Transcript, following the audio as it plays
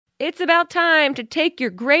It's about time to take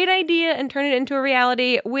your great idea and turn it into a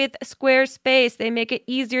reality with Squarespace. They make it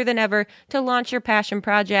easier than ever to launch your passion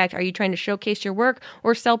project. Are you trying to showcase your work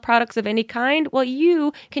or sell products of any kind? Well,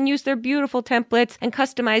 you can use their beautiful templates and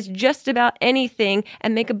customize just about anything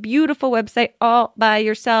and make a beautiful website all by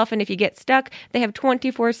yourself. And if you get stuck, they have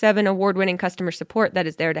 24/7 award-winning customer support that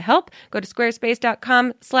is there to help. Go to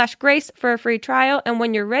squarespace.com/grace for a free trial. And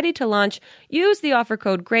when you're ready to launch, use the offer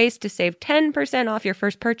code GRACE to save 10% off your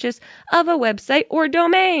first purchase of a website or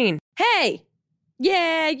domain. Hey!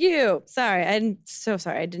 Yeah, you. Sorry, I'm so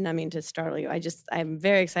sorry. I did not mean to startle you. I'm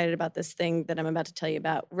very excited about this thing that I'm about to tell you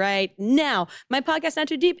about right now. My podcast, Not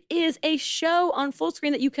Too Deep, is a show on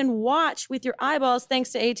Fullscreen that you can watch with your eyeballs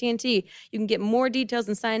thanks to AT&T. You can get more details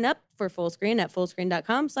and sign up for Fullscreen at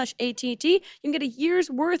fullscreen.com/ATT. You can get a year's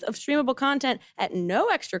worth of streamable content at no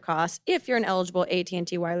extra cost if you're an eligible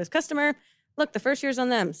AT&T wireless customer. Look, the first year's on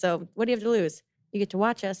them, so what do you have to lose? You get to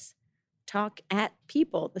watch us talk at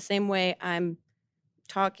people the same way I'm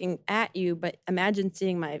talking at you, but imagine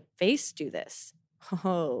seeing my face do this.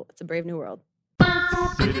 Oh, it's a brave new world.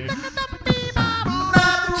 Not too deep.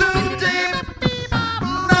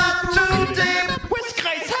 Not too deep. With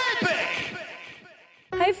Grace Helbig.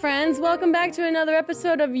 Hi, friends. Welcome back to another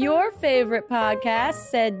episode of your favorite podcast.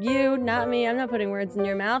 Said you, not me. I'm not putting words in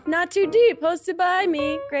your mouth. Not Too Deep, hosted by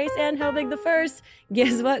me, Grace Ann Helbig the First.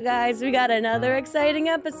 Guess what, guys? We got another exciting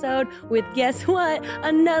episode with, guess what?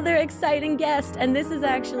 Another exciting guest. And this is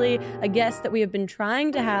actually a guest that we have been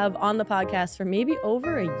trying to have on the podcast for maybe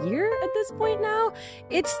over a year at this point now.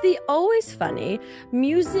 It's the always funny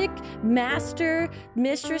music master,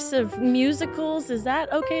 mistress of musicals. Is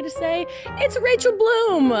that okay to say? It's Rachel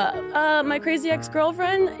Bloom, my crazy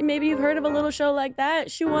ex-girlfriend. Maybe you've heard of a little show like that.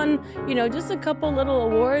 She won, just a couple little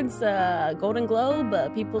awards, Golden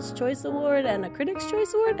Globe, People's Choice Award, and a Critics'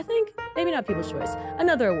 Choice Award, I think. Maybe not People's Choice,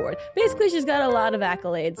 another award. Basically, she's got a lot of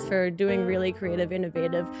accolades for doing really creative,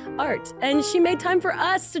 innovative art. And she made time for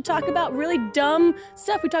us to talk about really dumb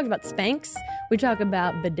stuff. We talked about Spanx. We talk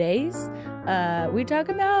about bidets. We talk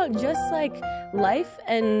about just like life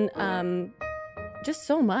and just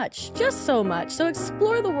so much. So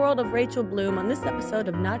explore the world of Rachel Bloom on this episode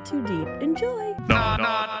of Not Too Deep. Enjoy.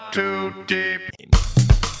 Not too deep.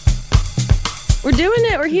 We're doing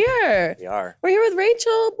it. We're here. We are. We're here with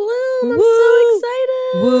Rachel Bloom. I'm Woo. so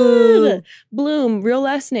excited. Woo. Bloom, real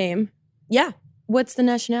last name. Yeah. What's the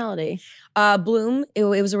nationality? Bloom, it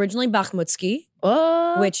was originally Bakhmutsky,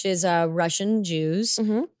 Oh. which is Russian Jews.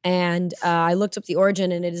 Mm-hmm. And I looked up the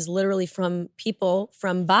origin, and it is literally from people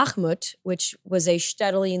from Bakhmut, which was a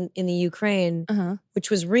shtetl in the Ukraine, Uh-huh. which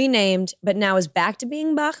was renamed, but now is back to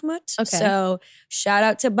being Bakhmut. Okay. So shout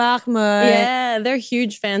out to Bakhmut. Yeah, they're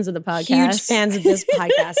huge fans of the podcast. Huge fans of this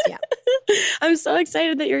podcast, yeah. I'm so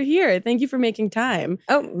excited that you're here. Thank you for making time.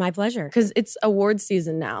 Oh, my pleasure. Because it's award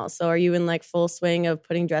season now. So are you in like full swing of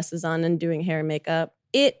putting dresses on and doing hair and makeup?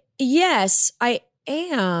 Yes, I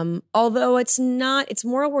am. Although it's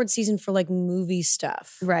more award season for like movie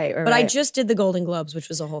stuff. Right. But I just did the Golden Globes, which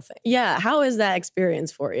was a whole thing. Yeah. How is that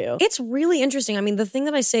experience for you? It's really interesting. I mean, the thing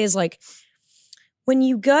that I say is like, when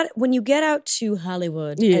you get out to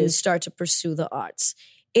Hollywood and Yes. start to pursue the arts,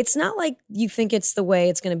 it's not like you think it's the way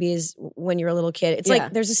it's going to be as when you're a little kid. It's Yeah.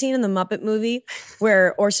 like there's a scene in the Muppet movie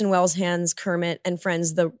where Orson Welles hands Kermit and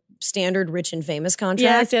friends the standard rich and famous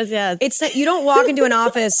contract. Yes. It's that you don't walk into an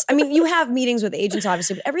office. I mean, you have meetings with agents,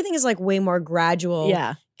 obviously, but everything is like way more gradual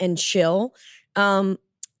Yeah. and chill. But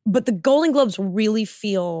the Golden Globes really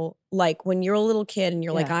feel like when you're a little kid and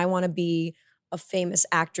you're like, Yeah. I want to be a famous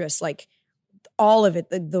actress, like all of it,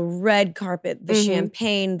 the red carpet, the Mhm.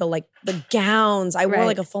 champagne, the gowns. I wore Right.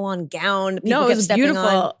 like a full-on gown. People No, it kept was stepping beautiful.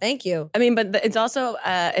 on. Thank you. I mean, but it's also,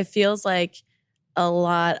 it feels like a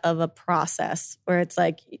lot of a process where it's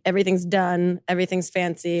like everything's done, everything's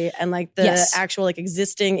fancy, and like the Yes. actual like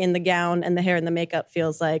existing in the gown and the hair and the makeup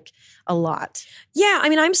feels like a lot. Yeah, I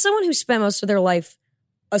mean, I'm someone who spent most of their life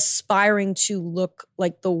aspiring to look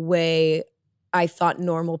like the way I thought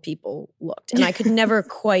normal people looked. And I could never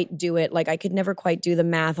quite do it. Like, I could never quite do the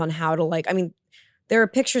math on how to I mean, there are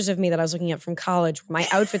pictures of me that I was looking at from college where my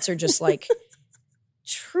outfits are just like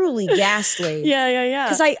truly ghastly. Yeah.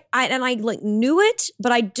 Because I like knew it,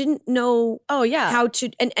 but I didn't know Oh yeah. how to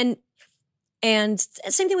and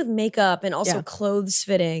same thing with makeup and also Yeah. clothes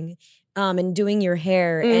fitting and doing your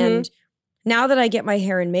hair. Mhm. And now that I get my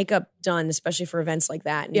hair and makeup done, especially for events like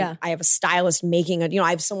that, and Yeah. I have a stylist making I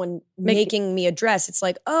have someone making me a dress. It's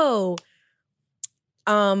like,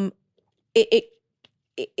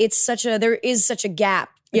 there is such a gap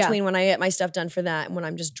between when I get my stuff done for that and when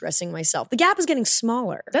I'm just dressing myself. The gap is getting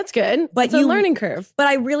smaller. That's good. But It's a learning curve. But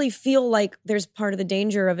I really feel like there's part of the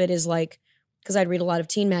danger of it is like, because I'd read a lot of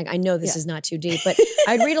teen mag. I know this is not too deep, but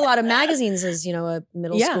I'd read a lot of magazines as, you know, a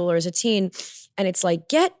middle schooler, as a teen. And it's like,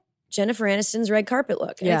 get Jennifer Aniston's red carpet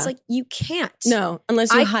look. And it's like, you can't. No,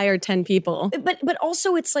 unless you hire 10 people. But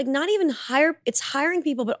also it's like not even it's hiring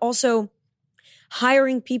people, but also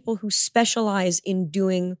hiring people who specialize in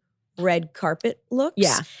doing red carpet looks.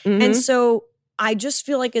 Yeah. Mm-hmm. And so I just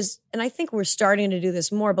feel like and I think we're starting to do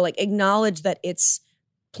this more, but like acknowledge that it's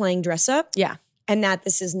playing dress up. Yeah. And that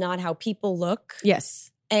this is not how people look.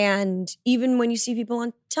 Yes. And even when you see people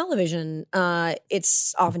on television,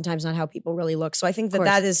 it's oftentimes not how people really look. So I think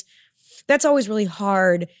that's always really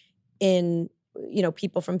hard in, you know,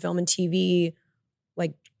 people from film and TV,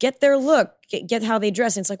 like get their look, get how they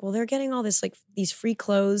dress. And it's like, well, they're getting all this, like these free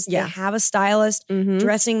clothes. They have a stylist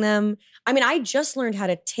dressing them. I mean, I just learned how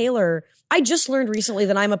to tailor. I just learned recently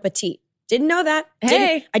that I'm a petite. Didn't know that.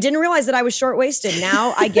 Hey. I didn't realize that I was short-waisted.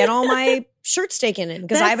 Now I get all my shirts taken in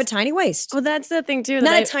because I have a tiny waist. Well, that's the thing too.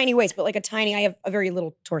 Not a tiny waist, but like I have a very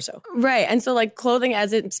little torso. Right. And so like clothing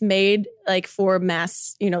as it's made like for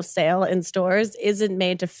mass, you know, sale in stores isn't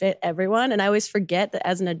made to fit everyone. And I always forget that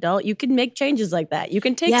as an adult, you can make changes like that. You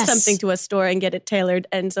can take something to a store and get it tailored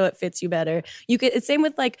and so it fits you better. It's same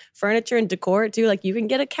with like furniture and decor too. Like you can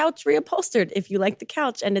get a couch reupholstered if you like the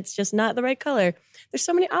couch and it's just not the right color. There's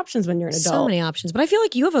so many options when you're an adult. So many options. But I feel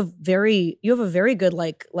like you have a very good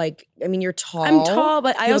like I mean, you're tall. I'm tall,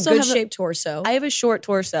 but I also have a have good shaped torso. I have a short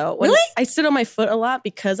torso. Really? I sit on my foot a lot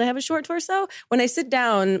because I have a short torso. When I sit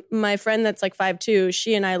down, my friend that's like 5'2",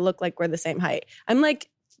 she and I look like we're the same height. I'm like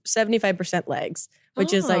 75% legs,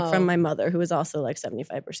 which is like from my mother, who is also like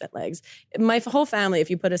 75% legs. My whole family, if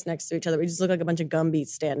you put us next to each other, we just look like a bunch of Gumbies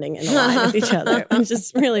standing in a line with each other. It's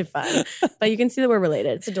just really fun. But you can see that we're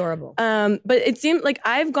related. It's adorable. But it seemed like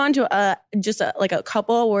I've gone to like a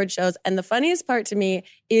couple award shows, and the funniest part to me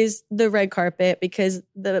is the red carpet because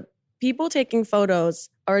the people taking photos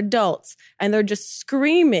are adults and they're just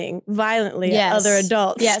screaming violently at other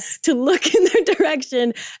adults to look in their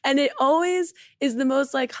direction. And it always is the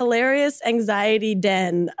most like hilarious anxiety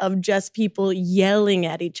den of just people yelling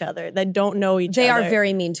at each other that don't know each other. They are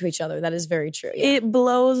very mean to each other. That is very true. Yeah. It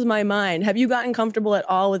blows my mind. Have you gotten comfortable at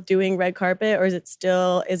all with doing red carpet, or is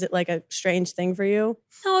it like a strange thing for you?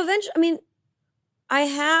 No, eventually, I mean, I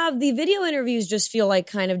have the video interviews just feel like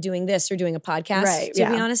kind of doing this or doing a podcast, to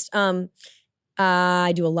be honest.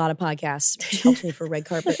 I do a lot of podcasts, which helps me for red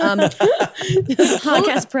carpet.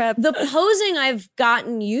 Podcast prep. The posing I've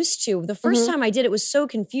gotten used to. The first time I did it was so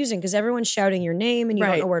confusing because everyone's shouting your name and you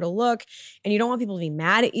don't know where to look and you don't want people to be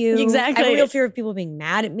mad at you. Exactly. I have a real fear of people being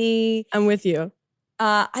mad at me. I'm with you.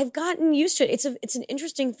 I've gotten used to it. It's an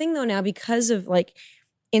interesting thing though now because of like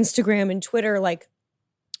Instagram and Twitter, like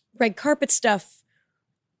red carpet stuff.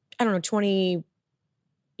 I don't know, 20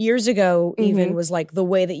 years ago even was like the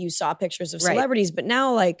way that you saw pictures of celebrities. But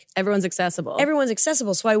now like everyone's accessible.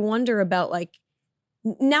 So I wonder about like,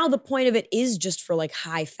 now the point of it is just for like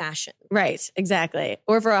high fashion. Right, exactly.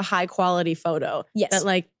 Or for a high quality photo. Yes. That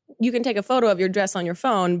like, you can take a photo of your dress on your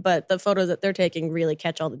phone, but the photos that they're taking really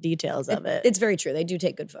catch all the details of it. It's very true. They do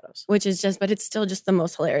take good photos. But it's still just the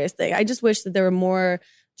most hilarious thing. I just wish that there were more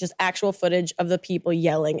just actual footage of the people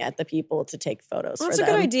yelling at the people to take photos for them. That's a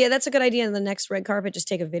good idea. That's a good idea. And the next red carpet, just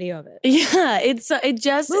take a video of it. Yeah, it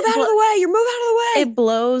just move out of the way. You're move out of the way. It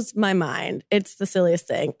blows my mind. It's the silliest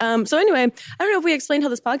thing. So anyway, I don't know if we explained how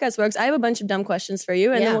this podcast works. I have a bunch of dumb questions for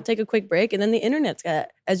you, and then we'll take a quick break, and then the internet's got,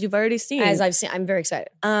 as you've already seen. As I've seen, I'm very excited.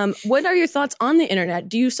 What are your thoughts on the internet?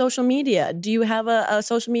 Do you use social media? Do you have a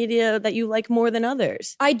social media that you like more than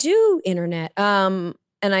others? I do internet.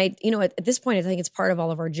 And I, you know, at this point, I think it's part of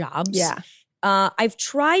all of our jobs. Yeah. I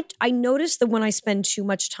noticed that when I spend too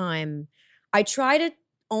much time, I try to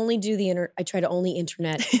only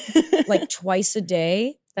internet like twice a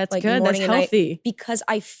day. That's like good. That's healthy. Because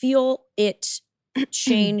I feel it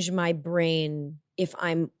change my brain if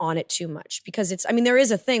I'm on it too much. Because there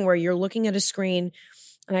is a thing where you're looking at a screen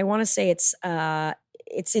and I want to say it's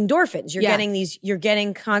endorphins. You're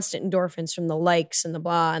getting constant endorphins from the likes and the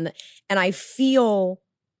blah and I feel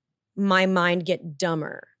my mind get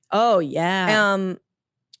dumber. Oh yeah.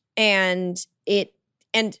 And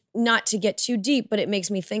not to get too deep, but it makes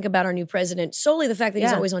me think about our new president. Solely the fact that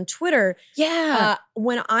he's always on Twitter. Yeah.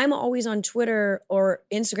 When I'm always on Twitter or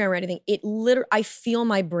Instagram or anything, I feel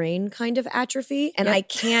my brain kind of atrophy and I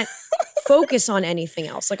can't focus on anything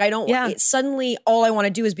else. Like I don't, suddenly all I want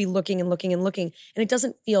to do is be looking and looking and looking. And it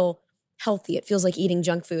doesn't feel healthy. It feels like eating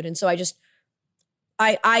junk food. And so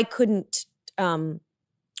I couldn't,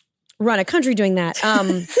 run a country doing that.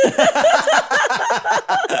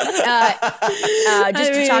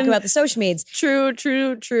 Just to talk about the social meds.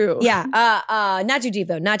 True. Yeah. Not too deep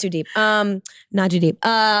though. Not too deep. Not too deep.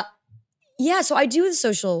 Yeah. So I do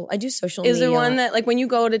social media. Is there one that, like, when you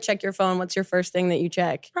go to check your phone, what's your first thing that you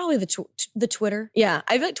check? Probably the Twitter. Yeah,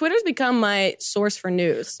 I feel like Twitter's become my source for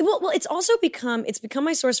news. Well, it's also become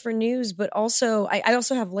my source for news, but also I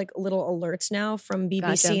also have like little alerts now from BBC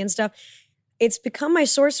Gotcha. and stuff. It's become my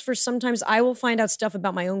source for sometimes I will find out stuff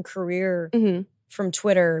about my own career from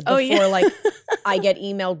Twitter before like I get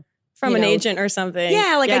emailed From an agent or something.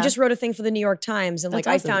 Yeah, like I just wrote a thing for the New York Times and That's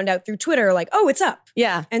like awesome. I found out through Twitter like, oh, it's up.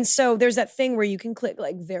 Yeah. And so there's that thing where you can click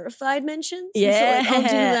like verified mentions. And Yeah. so like I'll do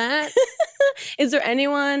that. Is there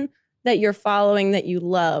anyone that you're following that you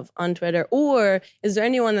love on Twitter? Or is there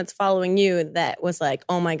anyone that's following you that was like,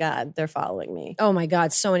 oh my God, they're following me? Oh my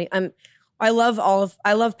God, so many. I love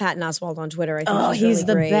Patton Oswalt on Twitter. I think He's really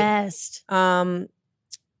the great. best.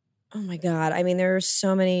 Oh my God. I mean, there are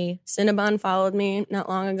so many. Cinnabon followed me not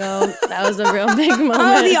long ago. That was a real big moment.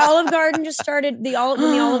 Oh, the Olive Garden just started. When the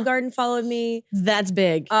Olive Garden followed me. That's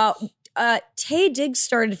big. Tay Diggs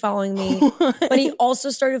started following me, but he also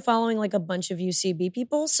started following like a bunch of UCB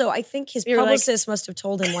people. So I think his You're publicist must have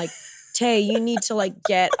told him like, Tay, you need to like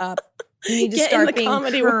get up. You need to Get in start the being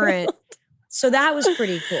comedy current. world. So that was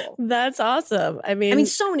pretty cool. That's awesome. I mean,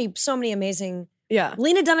 so many amazing. yeah,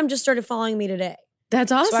 Lena Dunham just started following me today.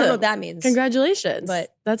 that's awesome. So I don't know what that means. Congratulations.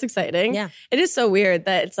 But- that's exciting. Yeah. It is so weird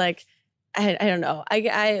that it's like, I don't know.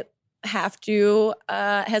 I have to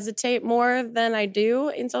hesitate more than I do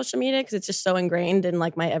in social media because it's just so ingrained in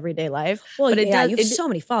like my everyday life. Well, but you have so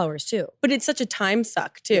many followers too. But it's such a time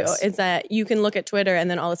suck too. Yes. It's that you can look at Twitter and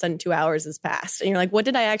then all of a sudden 2 hours has passed. And you're like, what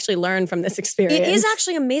did I actually learn from this experience? It is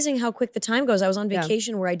actually amazing how quick the time goes. I was on Yeah.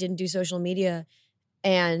 vacation where I didn't do social media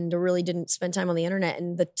and really didn't spend time on the internet,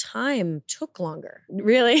 and the time took longer.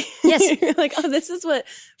 Really? Yes. You're like, oh, this is what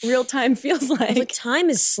real time feels I was like, like. time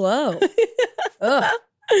is slow. Ugh,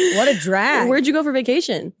 what a drag. Where'd you go for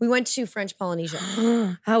vacation? We went to French Polynesia.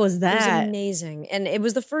 How was It was that? amazing. And it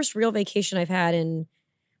was the first real vacation I've had in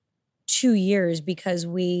 2 years because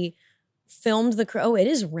we filmed it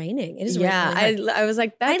is raining. It is raining. Yeah, really hard. I was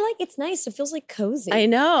like, that. it's nice. It feels like cozy. I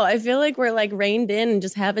know. I feel like we're like reined in and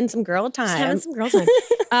just having some girl time. Just having some girl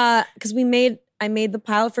time. Because I made the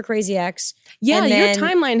pilot for Crazy X. Yeah, and your then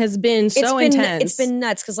timeline has been so intense. It's been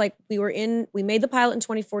nuts because like we made the pilot in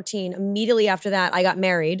 2014. Immediately after that, I got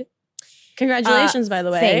married. Congratulations, by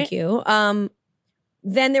the way. Thank you.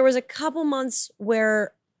 Then there was a couple months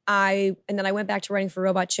where I went back to writing for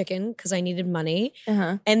Robot Chicken because I needed money.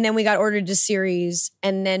 Uh-huh. And then we got ordered to series.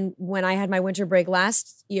 And then when I had my winter break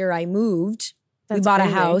last year, I moved. We That's bought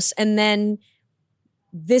crazy. a house. And then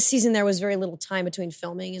this season, there was very little time between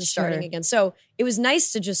filming and starting Sure. again. So it was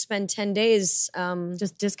nice to just spend 10 days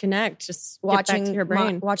Just disconnect. Just watching get back to your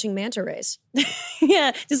brain. watching manta rays.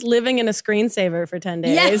 Yeah, just living in a screensaver for 10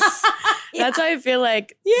 days. Yes. That's why I feel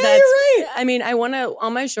like Yeah, that's, you're right. I mean, I want to,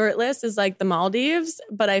 on my short list is like the Maldives,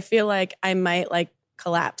 but I feel like I might like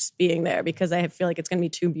collapse being there because I feel like it's going to be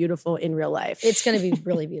too beautiful in real life. It's going to be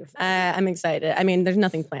really beautiful. I'm excited. I mean, there's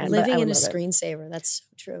nothing planned. but I Living would in a love it. screensaver. That's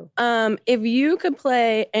so true. If you could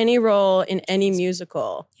play any role in any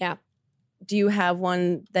musical, Yeah. do you have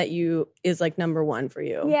one that is like number one for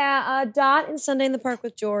you? Yeah, Dot in Sunday in the Park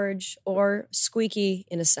with George or Squeaky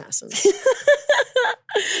in Assassins.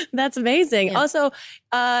 That's amazing. Yeah. Also,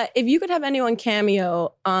 if you could have anyone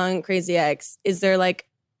cameo on Crazy X, is there like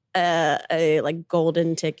a like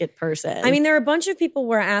golden ticket person? I mean, there are a bunch of people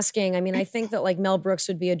were asking. I mean, I think that like Mel Brooks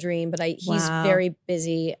would be a dream, but he's Wow. very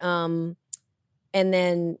busy. And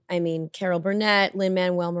then, I mean, Carol Burnett,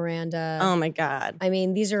 Lin-Manuel Miranda. oh my God. I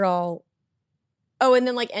mean, these are all. Oh, and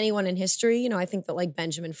then like anyone in history, you know, I think that like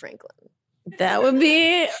Benjamin Franklin. That would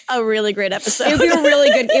be a really great episode. It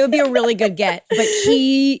would be a really good get, but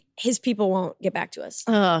his people won't get back to us.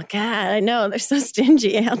 Oh God, I know. They're so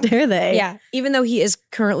stingy. How dare they? Yeah, even though he is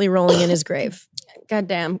currently rolling in his grave.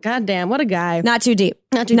 Goddamn. What a guy. Not too deep.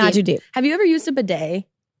 Not too Not deep. too deep. Have you ever used a bidet?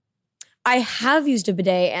 I have used a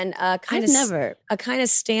bidet and I've never. a kind of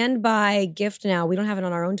standby gift now. We don't have it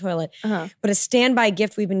on our own toilet, Uh-huh. but a standby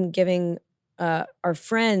gift we've been giving our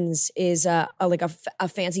friends is a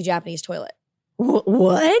fancy Japanese toilet.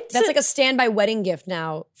 What? That's like a standby wedding gift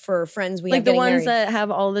now for friends we like have the getting ones married. that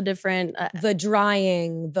have all the different. The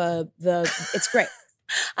drying, it's great.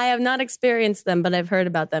 I have not experienced them, but I've heard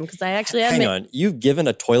about them because I actually have. Hang on, you've given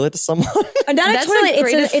a toilet to someone? Not That's a the toilet.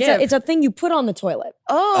 greatest gift. It's a thing you put on the toilet.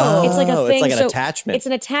 Oh, It's like a thing. It's like an so attachment. It's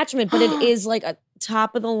an attachment, but it is like a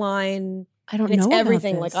top of the line. I don't And it's know.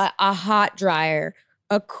 everything about like this. a hot dryer,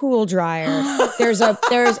 a cool dryer. There's like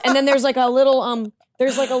a little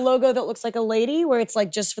there's like a logo that looks like a lady where it's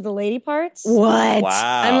like just for the lady parts. What?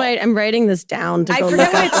 Wow. I'm writing this down to I go forget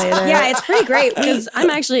look what up it's. later. Yeah, it's pretty great. Because I'm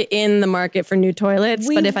actually in the market for new toilets,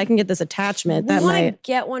 We- but if I can get this attachment, We that want to might.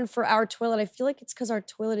 get one for our toilet. I feel like it's because our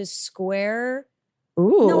toilet is square.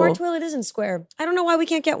 Ooh. No, our toilet isn't square. I don't know why we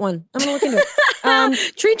can't get one. I'm gonna look into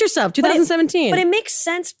it. Treat yourself, 2017. But it makes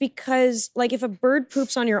sense because, like, if a bird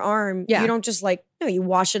poops on your arm, Yeah. you don't just you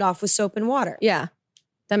wash it off with soap and water. yeah.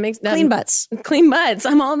 That makes that Clean butts. Clean butts.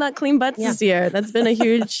 I'm all about clean butts Yeah. this year. That's been a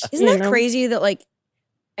huge. Isn't that crazy that like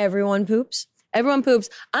everyone poops? Everyone poops.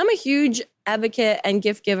 I'm a huge advocate and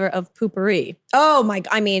gift giver of poopery. Oh my!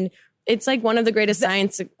 I mean, It's like one of the greatest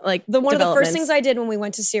science, like one of the first developments. things I did when we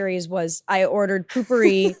went to Ceres was I ordered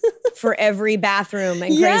poopery for every bathroom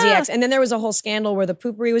and Yeah. Crazy Ex. And then there was a whole scandal where the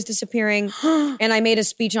poopery was disappearing, and I made a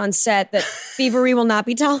speech on set that thievery will not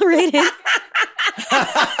be tolerated.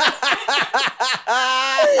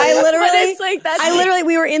 I literally,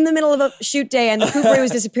 we were in the middle of a shoot day and the poopery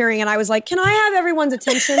was disappearing, and I was like, "Can I have everyone's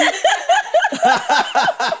attention?"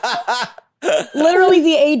 Literally,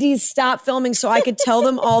 the ADs stopped filming so I could tell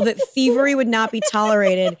them all that thievery would not be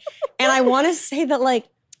tolerated. And I want to say that, like,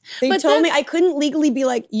 they But told me I couldn't legally be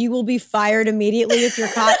like, "You will be fired immediately if you're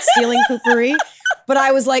caught stealing poopery." But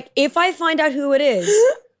I was like, if I find out who it is,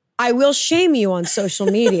 I will shame you on social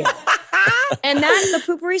media. And the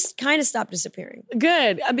poopery kind of stopped disappearing.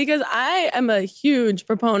 Good, because I am a huge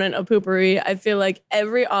proponent of poopery. I feel like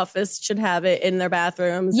every office should have it in their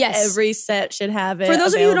bathrooms. Yes. Every set should have it. For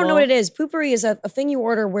those of you who don't know available. what it is, poopery is a thing you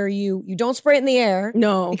order where you don't spray it in the air.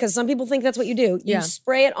 No. Because some people think that's what you do. Yeah. You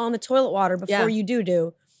spray it on the toilet water before Yeah. you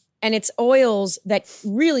do. And it's oils that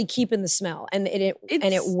really keep in the smell. And it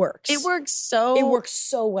works. It works so. It works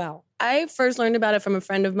so well. I first learned about it from a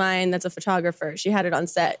friend of mine that's a photographer. She had it on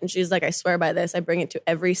set and she's like, I swear by this. I bring it to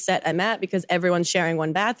every set I'm at because everyone's sharing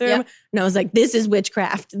one bathroom. Yep. And I was like, this is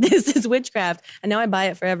witchcraft. This is witchcraft. And now I buy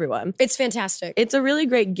it for everyone. It's fantastic. It's a really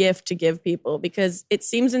great gift to give people because it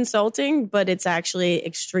seems insulting, but it's actually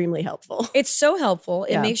extremely helpful. It's so helpful.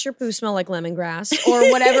 It Yeah. makes your poo smell like lemongrass or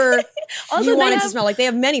whatever Also, you they want it to have- smell like. They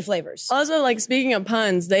have many flavors. Also, like speaking of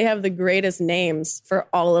puns, they have the greatest names for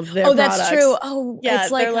all of their Oh, that's products. true. Oh, Yeah,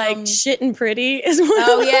 it's like, they're like shit and pretty is one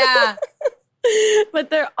oh of them. yeah. But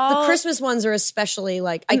they're all The Christmas ones are especially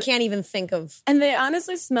like, I can't even think of. and they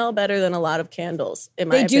honestly smell better than a lot of candles, in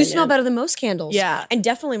my They do opinion. smell better than most candles. Yeah. And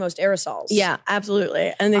definitely most aerosols. Yeah,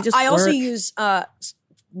 absolutely. And they just I also work. use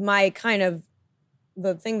my kind of,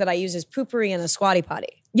 the thing that I use is poopery and a squatty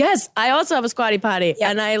potty. Yes, I also have a squatty potty. Yep.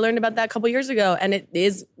 And I learned about that a couple years ago and it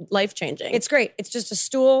is life-changing. It's great. It's just a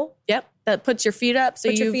stool. Yep, that puts your feet up so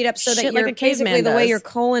Put your you feet up so that shit you're like a caveman basically the way does. your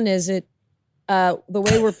colon is. The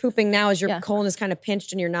way we're pooping now is your Yeah. colon is kind of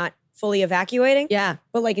pinched and you're not fully evacuating. Yeah,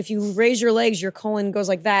 But like if you raise your legs, your colon goes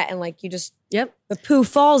like that, and like you just yep. the poo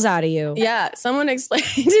falls out of you. Yeah, someone explained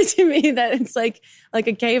it to me that it's like a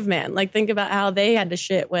caveman. Like think about how they had to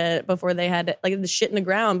shit before they had the shit in the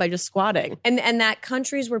ground by just squatting. And that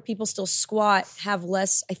countries where people still squat have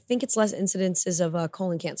less. I think it's less incidences of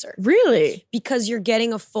colon cancer Really? because you're getting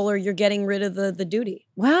getting rid of the duty.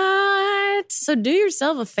 What? So do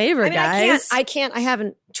yourself a favor, I mean, guys. I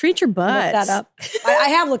haven't Treat your butt. looked that up. I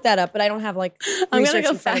have looked that up, but I don't have like I'm research gonna go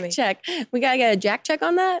in front of me. fact check. We gotta get a Jack check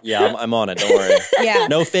on that. Yeah, I'm on it. Don't worry. Yeah.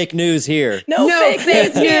 No fake news here. No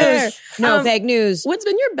fake news. No fake news. What's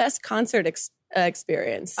been your best concert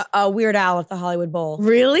experience? Weird Al at the Hollywood Bowl.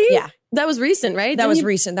 Really? Yeah. That was recent, right? That Didn't was you-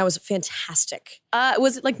 recent. That was fantastic.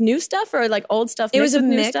 Was it like new stuff or like old stuff? It was mixed a with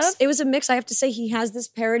new mix. Stuff? It was a mix. I have to say, he has this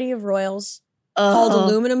parody of Royals called Oh.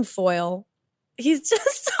 aluminum foil. He's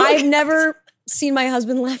just. So I've never seen my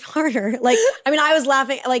husband laugh harder. Like, I mean, I was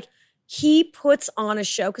laughing. Like, he puts on a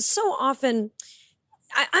show because so often,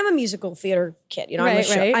 I'm a musical theater kid. You know,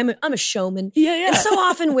 Right. I'm a showman. Yeah. And so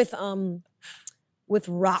often with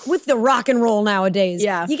the rock and roll nowadays,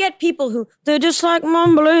 Yeah. you get people who they're just like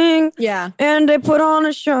mumbling. Yeah. And they put on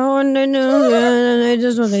a show and they know and they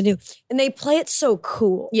just what they do. And they play it so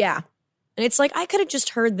cool. Yeah. And it's like, I could have just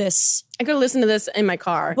heard this. I could listen to this in my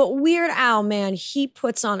car. But Weird Al, man, he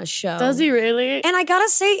puts on a show. Does he really? And I gotta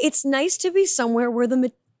say, it's nice to be somewhere where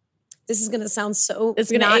this is gonna sound so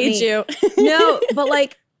It's gonna not age me. you. No, but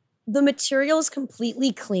like the material is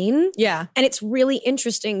completely clean. Yeah. And it's really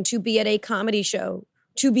interesting to be at a comedy show,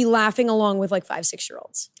 to be laughing along with like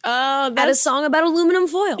 5-6-year-olds Oh, at a that's song about aluminum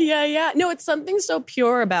foil. yeah. No, it's something so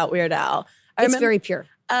pure about Weird Al. It's very pure.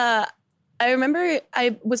 I remember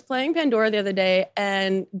I was playing Pandora the other day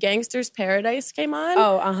and Gangster's Paradise came on.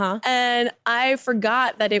 Oh, uh-huh. And I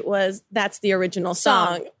forgot that that's the original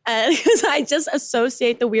song. And because I just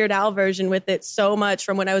associate the Weird Al version with it so much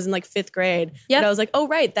from when I was in like 5th grade. Yep. But I was like, oh,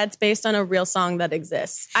 right, that's based on a real song that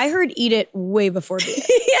exists. I heard Eat It way before Beat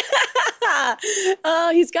It. Yeah.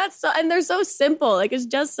 Oh, he's got so, and they're so simple. Like, it's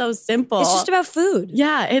just so simple. It's just about food.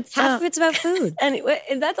 yeah, it's Half of it's about food. And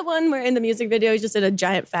is that the one where in the music video he's just in a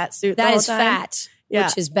giant fat suit? the That whole is time? fat, Yeah.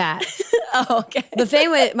 which is bad. Oh, okay.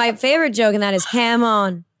 My favorite joke in that is ham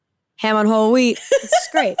on whole wheat. It's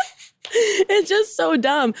great. It's just so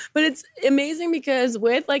dumb, but it's amazing because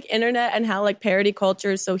with like internet and how like parody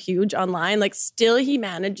culture is so huge online, like still he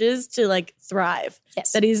manages to like thrive.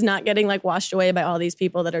 Yes. That he's not getting like washed away by all these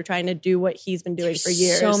people that are trying to do what he's been doing for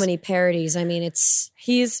years. So many parodies. I mean,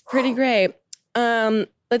 He's pretty great.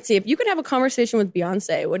 Let's see. If you could have a conversation with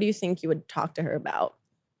Beyonce, what do you think you would talk to her about?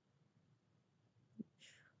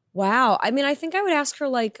 wow. I mean, I think I would ask her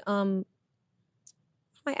like, am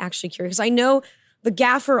I actually curious? I know the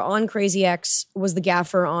gaffer on Crazy X was the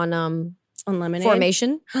gaffer on On Lemonade?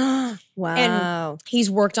 Formation. Wow. He's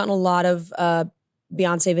worked on a lot of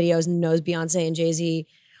Beyonce videos and knows Beyonce and Jay-Z.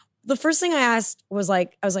 The first thing I asked was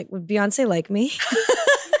like, I was like, would Beyonce like me?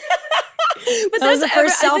 But That was the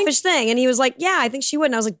first I think- selfish thing. And he was like, yeah, I think she would.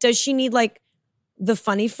 And I was like, does she need like the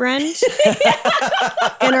funny friend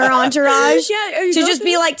in her entourage? Yeah, To just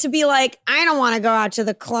be like, I don't want to go out to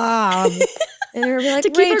the club. And her be like, To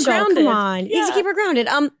keep her Rachel, grounded. come on. Yeah. To Yeah. keep her grounded.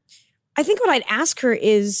 I think what I'd ask her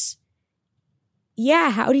is, yeah,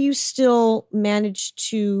 how do you still manage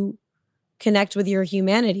to connect with your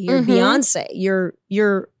humanity? You're Mhm. Beyonce.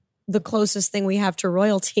 You're the closest thing we have to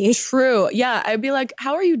royalty. True. Yeah, I'd be like,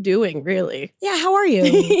 how are you doing, really? Yeah, how are you?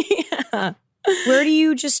 Yeah. Where do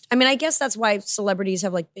you just, I mean, I guess that's why celebrities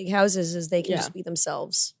have like big houses is they can Yeah. just be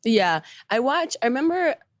themselves. Yeah. I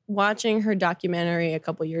remember watching her documentary a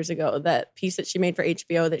couple years ago, that piece that she made for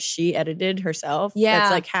HBO that she edited herself. Yeah.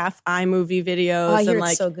 That's like half iMovie videos. Oh, I hear and it's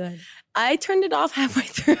like, so good. I turned it off halfway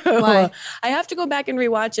through. Why? I have to go back and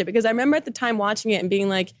rewatch it because I remember at the time watching it and being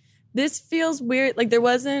like, this feels weird. Like there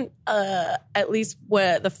wasn't, at least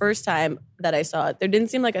the first time that I saw it, there didn't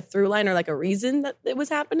seem like a through line or like a reason that it was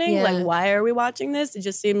happening. Yeah. Like, why are we watching this? It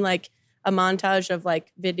just seemed like a montage of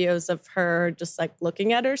like videos of her just like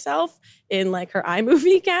looking at herself in like her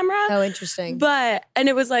iMovie camera. Oh, interesting. And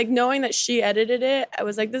it was like knowing that she edited it, I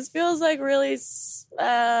was like, this feels like really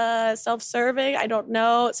self-serving. I don't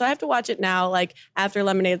know. So I have to watch it now, like after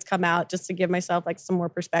Lemonade's come out, just to give myself like some more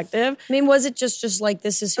perspective. I mean, was it just like,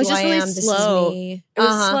 this is It was who just I really am, this slow. is me? It was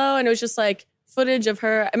Uh-huh. slow and it was just like footage of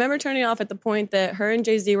her. I remember turning it off at the point that her and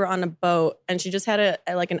Jay-Z were on a boat and she just had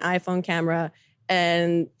like an iPhone camera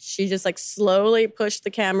and she just like slowly pushed the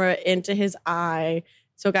camera into his eye.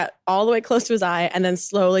 So it got all the way close to his eye and then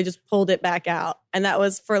slowly just pulled it back out. And that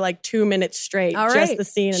was for like 2 minutes straight, All just right. the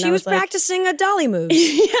scene. And She I was was like, practicing a dolly move.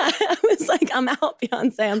 yeah, I was like, I'm out,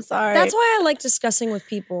 Beyonce. I'm sorry. That's why I like discussing with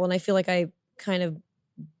people, and I feel like I kind of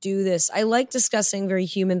do this. I like discussing very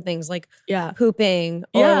human things like yeah, pooping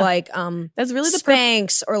or Yeah. like that's really the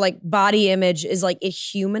Spanx or like body image is like it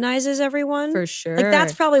humanizes everyone. for sure. Like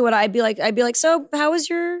that's probably what I'd be like. I'd be like, so how are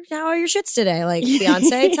your shits today? Like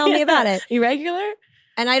Beyonce, tell me about it. You regular?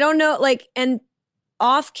 And I don't know, like, and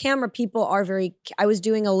off camera, people are very. I was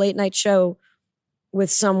doing a late night show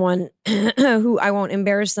with someone who I won't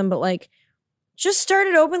embarrass them, but like, just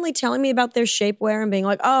started openly telling me about their shapewear and being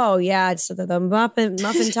like, oh yeah, it's the muffin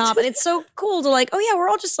top, and it's so cool to like, oh yeah, we're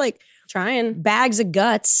all just like Trying. bags of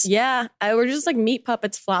guts. Yeah, we're just like meat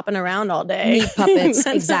puppets flopping around all day. Meat puppets,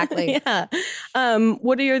 That's- exactly. Yeah.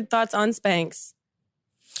 What are your thoughts on Spanx?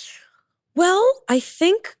 Well, I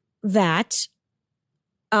think that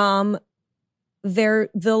they're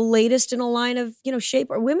the latest in a line of, shape.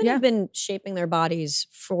 Or women Yeah. have been shaping their bodies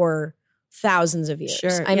for thousands of years.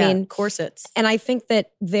 Sure. I mean, corsets. and I think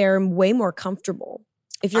that they're way more comfortable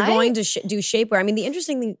if you're going to do shapewear. I mean, the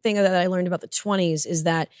interesting thing that I learned about the 20s is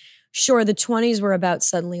that, sure, the 20s were about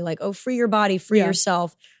suddenly like, oh, free your body, free Yeah.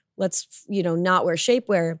 yourself. Let's, not wear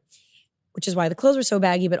shapewear, which is why the clothes were so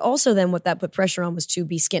baggy. But also then what that put pressure on was to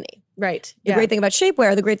be skinny. Right. The great thing about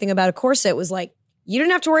shapewear, the great thing about a corset was like, you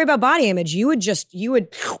didn't have to worry about body image. You would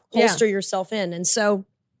holster yourself in. And so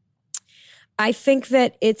I think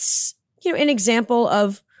that it's, an example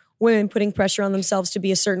of women putting pressure on themselves to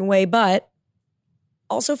be a certain way, but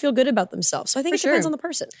also feel good about themselves. So I think For it depends sure. on the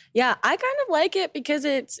person. Yeah, I kind of like it because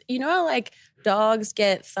it's, how like dogs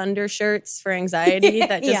get thunder shirts for anxiety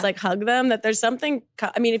that just Yeah. like hug them, that there's something,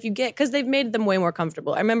 if you get, because they've made them way more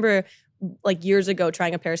comfortable. I remember like years ago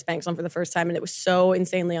trying a pair of Spanx on for the first time and it was so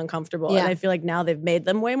insanely uncomfortable. Yeah. And I feel like now they've made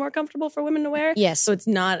them way more comfortable for women to wear. Yes. So it's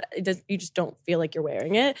not, you just don't feel like you're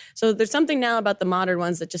wearing it. So there's something now about the modern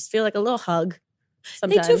ones that just feel like a little hug.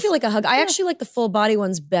 sometimes. They do feel like a hug. I actually like the full body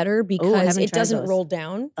ones better because haven't it tried doesn't those. roll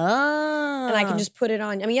down. Oh. And I can just put it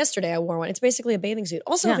on. I mean, yesterday I wore one. It's basically a bathing suit.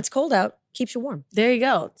 Also, Yeah. if it's cold out, keeps you warm. There you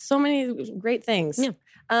go. So many great things.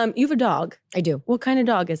 Yeah. You have a dog. I do. What kind of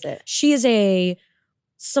dog is it? She is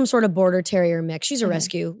some sort of border terrier mix. She's a Okay.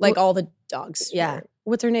 rescue, like all the dogs. Yeah.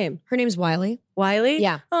 What's her name? Her name's Wiley. Wiley?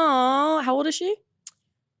 Yeah. Oh, how old is she?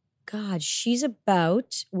 God,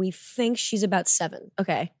 we think she's about 7.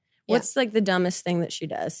 Okay. Yeah. What's like the dumbest thing that she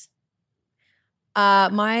does?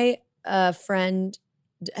 My friend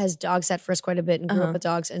has dog sat for us quite a bit and grew Uh-huh. up with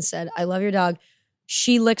dogs and said, I love your dog.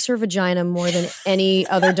 She licks her vagina more than any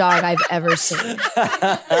other dog I've ever seen.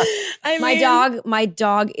 My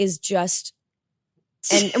dog is just,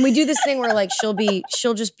 and we do this thing where like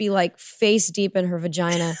she'll just be like face deep in her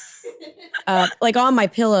vagina, like on my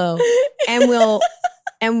pillow,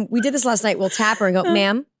 and we did this last night. We'll tap her and go,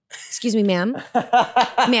 ma'am, excuse me, ma'am,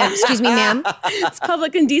 excuse me, ma'am, It's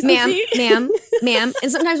public indecency. ma'am.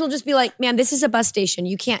 And sometimes we'll just be like, ma'am, this is a bus station.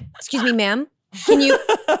 You can't, excuse me, ma'am. Can you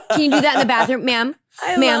do that in the bathroom, ma'am?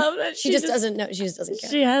 I Ma'am. love that She just doesn't know. She just doesn't care.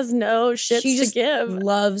 She has no shits She just to give.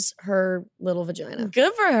 loves her little vagina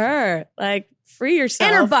Good for her. Like, free yourself.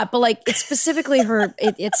 and her butt, but like it's specifically her.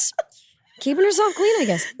 It's keeping herself clean, I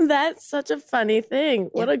guess. That's such a funny thing.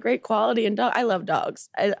 What a great quality in dog. I love dogs.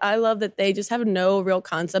 I love that they just have no real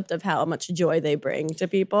concept of how much joy they bring to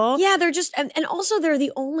people. Yeah, they're just, and also they're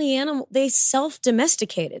the only animal they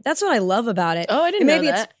self-domesticated. That's what I love about it. Oh, I didn't And know maybe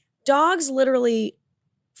that. it's dogs. Literally,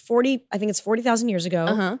 40,000 years ago,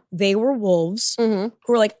 Uh-huh. they were wolves Mm-hmm.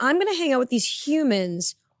 who were like, I'm going to hang out with these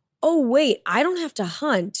humans. Oh wait, I don't have to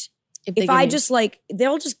hunt. If I just like,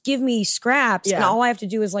 they'll just give me scraps and Yeah. all I have to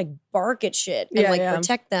do is like bark at shit and Yeah, like yeah.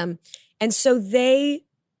 protect them. And so I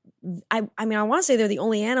mean, I want to say they're the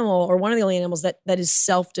only animal or one of the only animals that is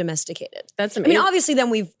self-domesticated. That's I amazing. mean, obviously then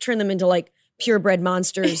we've turned them into like purebred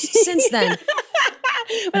monsters since then.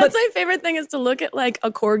 But that's my favorite thing is to look at like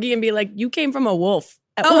a corgi and be like, you came from a wolf.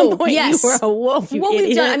 At Oh, one point, yes. you were a wolf. You What we've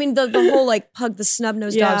idiot. done, I mean, the whole like pug, the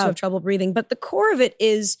snub-nosed dogs Yeah. who have trouble breathing, but the core of it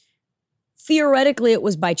is theoretically it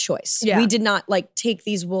was by choice. Yeah. We did not like take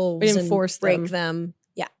these wolves We didn't and force break them. them.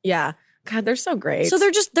 Yeah. Yeah. God, they're so great. So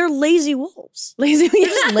they're lazy wolves, lazy. they're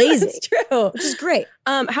just lazy. That's true. which is great.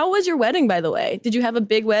 How was your wedding, by the way? Did you have a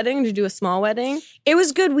big wedding? Did you do a small wedding? It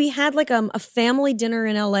was good. We had like a family dinner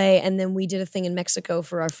in LA and then we did a thing in Mexico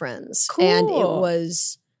for our friends. And it Cool.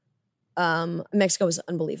 was Mexico was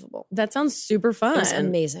unbelievable. That sounds super fun. It was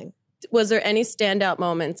amazing. Was there any standout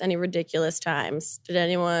moments, any ridiculous times? Did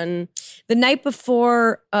anyone? The night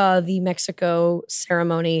before the Mexico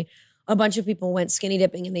ceremony, a bunch of people went skinny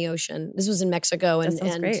dipping in the ocean. This was in Mexico, That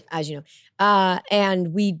sounds great. as you know,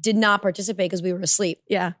 and we did not participate because we were asleep.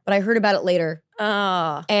 Yeah. But I heard about it later,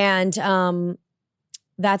 Oh, and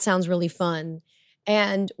that sounds really fun.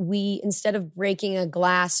 And we, instead of breaking a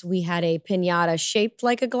glass, we had a piñata shaped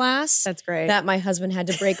like a glass that's great. that my husband had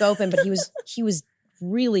to break open. But he was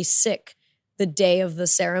really sick the day of the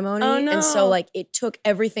ceremony, Oh, no. and so like it took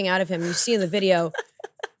everything out of him. You see in the video.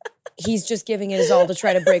 He's just giving it his all to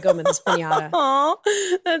try to break open this piñata. Oh,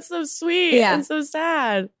 that's so sweet. Yeah. And so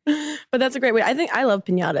sad. But that's a great way. I love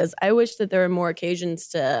piñatas. I wish that there were more occasions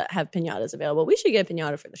to have piñatas available. We should get a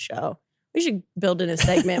piñata for the show. We should build in a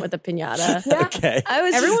segment with a piñata. Okay.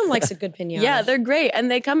 Everyone likes a good piñata. Yeah, they're great, and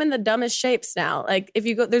they come in the dumbest shapes now. Like if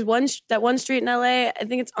you go, there's that one street in LA. I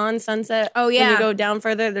think it's on Sunset. Oh, When yeah. you go down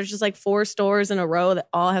further, there's just like 4 stores in a row that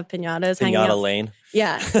all have piñatas hanging Pinata out. Lane.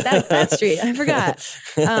 Yeah, that street. I forgot.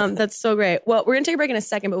 That's so great. Well, we're gonna take a break in a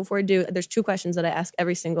second, but before we do, there's 2 questions that I ask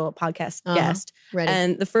every single podcast guest. ready.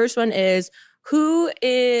 And the first one is, who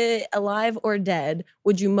is alive or dead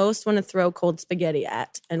would you most want to throw cold spaghetti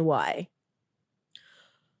at, and why?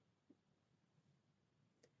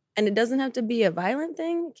 And it doesn't have to be a violent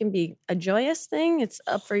thing. It can be a joyous thing. It's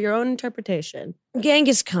up for your own interpretation.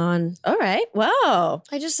 Genghis Khan. All right. Wow.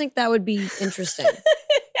 I just think that would be interesting.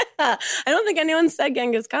 I don't think anyone said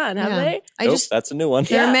Genghis Khan, have Yeah. they? I Nope, just that's a new one.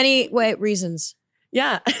 there Yeah. are many reasons.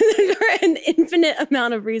 Yeah. There are an infinite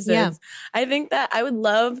amount of reasons. Yeah. I think that I would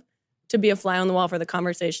love to be a fly on the wall for the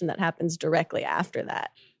conversation that happens directly after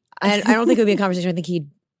that. I don't think it would be a conversation. I think he'd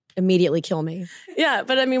immediately kill me. Yeah.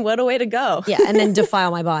 But I mean, what a way to go. Yeah, and then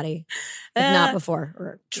defile my body. If Uh, not before.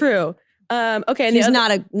 Or, True. Okay. And he's the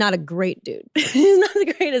other, not a great dude. he's not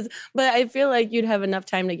the greatest, but I feel like you'd have enough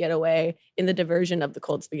time to get away in the diversion of the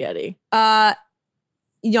cold spaghetti. I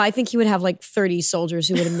think he would have like 30 soldiers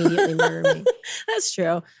who would immediately murder me. That's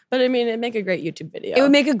true. But I mean, it'd make a great YouTube video. It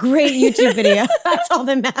would make a great YouTube video. That's all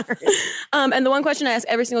that matters. And the one question I ask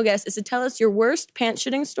every single guest is to tell us your worst pants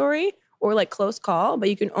shitting story or like close call, but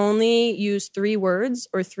you can only use 3 words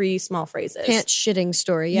or 3 small phrases. Pants shitting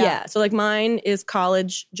story. Yeah. Yeah. So like mine is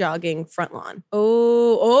college jogging front lawn.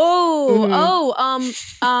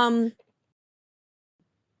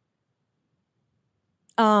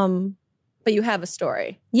 But you have a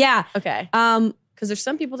story. Yeah. Okay. Um, Because there's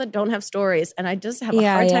some people that don't have stories, and I just have a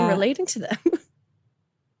Yeah, hard time yeah. relating to them.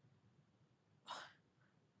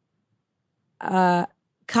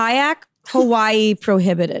 kayak, Hawaii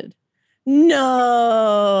prohibited.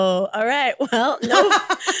 No. All right. Well,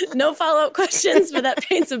 no follow-up questions, but that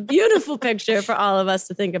paints a beautiful picture for all of us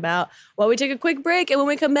to think about while we take a quick break. And when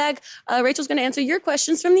we come back, Rachel's going to answer your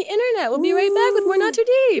questions from the internet. We'll be right back with more Not Too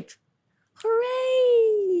Deep.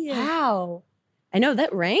 Hooray. Wow. I know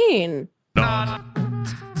that rain.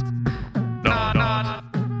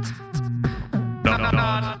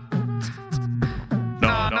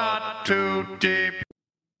 Not too deep.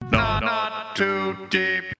 Not too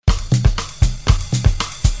deep.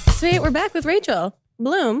 Sweet. We're back with Rachel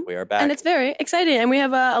Bloom. We are back. And it's very exciting. And we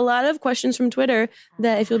have a lot of questions from Twitter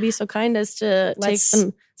that if you'll be so kind as to take Let's-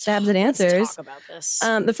 some stabs at answers. Let's talk about this.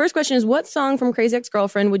 The first question is, what song from Crazy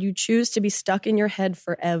Ex-Girlfriend would you choose to be stuck in your head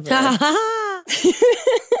forever?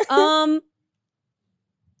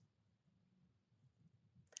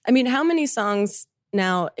 I mean, how many songs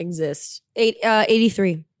now exist?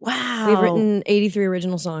 83. Wow. We've written 83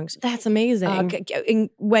 original songs. That's amazing.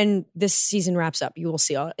 When this season wraps up, you will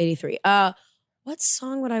see all 83. What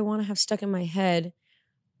song would I want to have stuck in my head?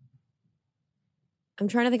 I'm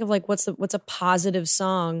trying to think of like what's a positive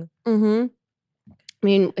song. Mm-hmm. I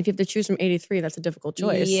mean, if you have to choose from 83, that's a difficult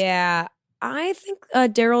choice. Yeah, I think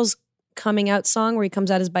Daryl's coming out song where he comes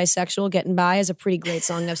out as bisexual, Getting By, is a pretty great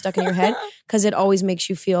song that's stuck in your head because it always makes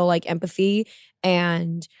you feel like empathy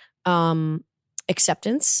and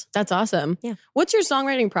acceptance. That's awesome. Yeah. What's your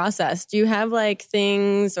songwriting process? Do you have like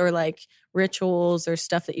things or like rituals or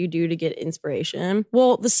stuff that you do to get inspiration?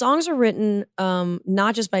 Well, the songs are written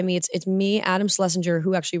not just by me. It's me, Adam Schlesinger,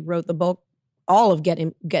 who actually wrote the bulk, all of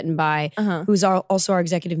Getting By, Uh-huh. who's also our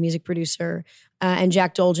executive music producer, and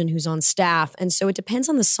Jack Dolgen, who's on staff. And so it depends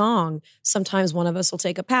on the song. Sometimes one of us will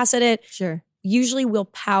take a pass at it. Sure. Usually we'll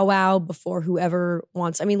powwow before whoever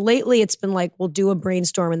wants. I mean, lately it's been like we'll do a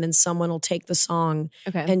brainstorm and then someone will take the song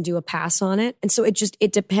Okay. and do a pass on it. And so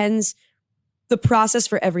it depends. The process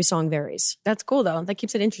for every song varies. That's cool though. That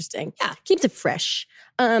keeps it interesting. Yeah. Keeps it fresh.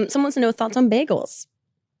 Someone wants to know thoughts on bagels.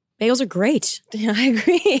 Bagels are great. Yeah, I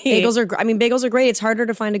agree. Bagels are great. It's harder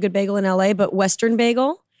to find a good bagel in LA, but Western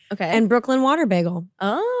Bagel Okay. and Brooklyn Water Bagel.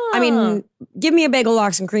 oh. I mean, give me a bagel,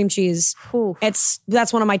 lox, and cream cheese. Whew. That's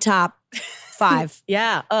one of my top 5.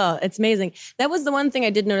 Yeah. Oh, it's amazing. That was the one thing I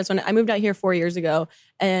did notice when I moved out here 4 years ago.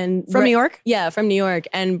 And From New York? Yeah, from New York.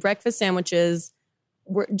 And breakfast sandwiches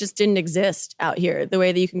just didn't exist out here. The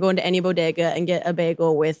way that you can go into any bodega and get a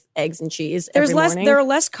bagel with eggs and cheese every morning. There are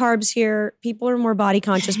less carbs here. People are more body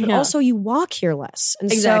conscious, but Yeah. also you walk here less.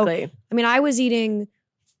 And Exactly. so, I mean, I was eating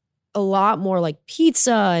a lot more like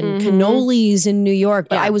pizza and Mhm. cannolis in New York,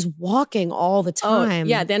 but Yeah. I was walking all the time. Oh,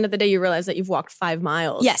 yeah. At the end of the day, you realize that you've walked 5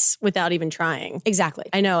 miles. Yes. Without even trying. Exactly.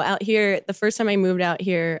 I know. Out here, the first time I moved out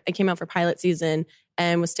here, I came out for pilot season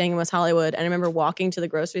and was staying in West Hollywood. And I remember walking to the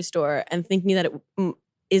grocery store and thinking that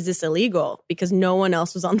is this illegal? Because no one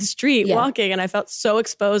else was on the street Yeah. walking. And I felt so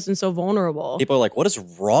exposed and so vulnerable. People are like, what is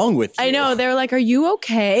wrong with you? I know. They're like, are you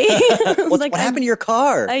okay? What happened to your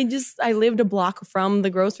car? I lived a block from the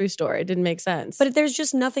grocery store. It didn't make sense. But there's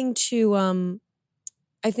just nothing to,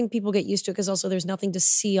 I think people get used to it because also there's nothing to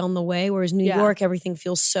see on the way. Whereas New Yeah. York, everything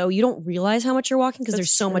feels so, you don't realize how much you're walking because That's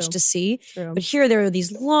there's so much true. to see. True. But here there are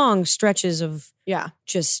these long stretches of Yeah.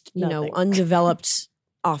 just, Nothing. undeveloped,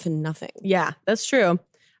 often nothing. Yeah, that's true.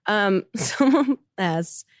 Someone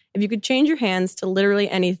asks, if you could change your hands to literally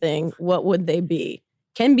anything, what would they be?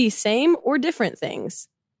 Can be same or different things.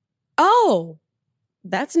 Oh,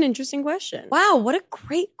 That's an interesting question. wow. What a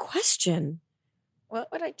great question. What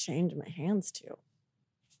would I change my hands to?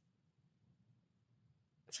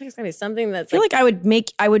 I feel like it's gotta be something that's I feel like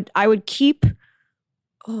I would keep,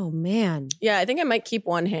 oh man. yeah, I think I might keep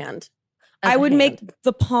one hand. I would make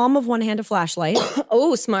the palm of one hand a flashlight.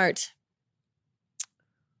 Oh, smart.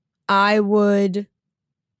 I would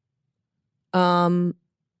I'd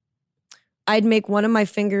make one of my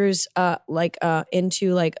fingers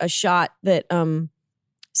into like a shot that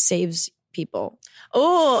saves people.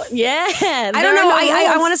 Oh, yeah. I don't know.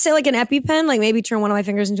 I want to say like an EpiPen, like maybe turn one of my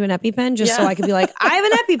fingers into an EpiPen just so Yeah. I could be like, I have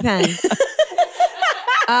an EpiPen.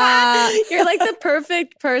 You're like the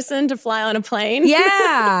perfect person to fly on a plane.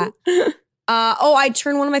 Yeah. I'd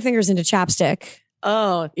turn one of my fingers into chapstick.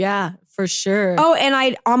 Oh, yeah, for sure. Oh,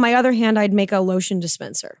 and on my other hand, I'd make a lotion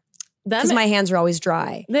dispenser. because my hands are always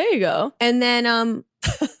dry. There you go. And then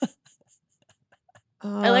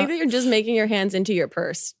I like that you're just making your hands into your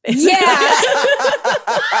purse. Yeah.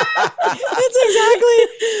 That's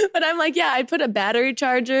exactly. But I'm like, yeah, I put a battery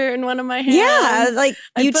charger in one of my hands. Yeah, like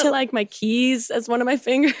I put like my keys as one of my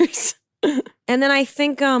fingers. And then I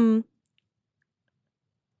think and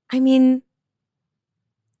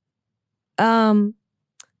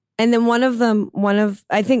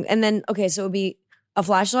then okay, so it would be a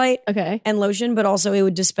flashlight Okay. and lotion, but also it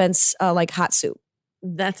would dispense like hot soup.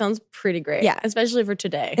 That sounds pretty great. Yeah. Especially for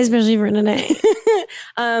today. Especially for today.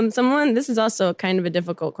 This is also kind of a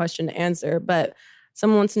difficult question to answer, but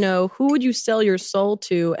someone wants to know, who would you sell your soul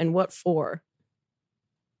to and what for?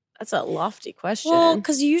 That's a lofty question. Well,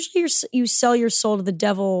 because usually you sell your soul to the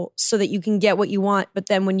devil so that you can get what you want, but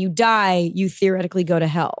then when you die, you theoretically go to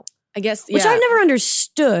hell. I guess, Which I've never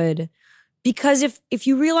understood, because if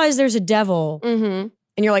you realize there's a devil and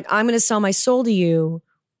you're like, I'm going to sell my soul to you,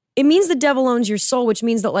 it means the devil owns your soul, which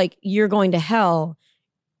means that like you're going to hell.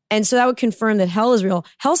 And so that would confirm that hell is real.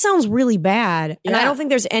 Hell sounds really bad. And I don't think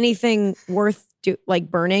there's anything worth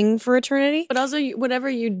burning for eternity. But also, whatever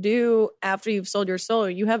you do after you've sold your soul,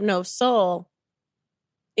 you have no soul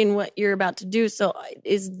in what you're about to do. So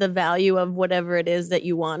is the value of whatever it is that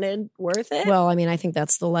you wanted worth it? Well, I mean, I think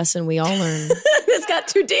that's the lesson we all learn. This got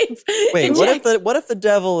too deep. Wait, what if the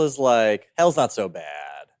devil is like, hell's not so bad?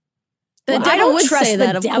 The devil I don't would trust say the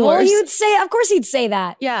that, of devil. course. He would say, of course he'd say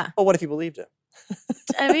that. Yeah. But what if you believed him?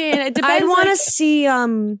 I mean, it depends. I'd want to see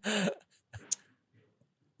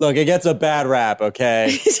Look, it gets a bad rap,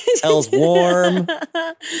 okay? Hell's warm.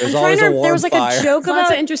 There's always a warm there was like fire. a joke lots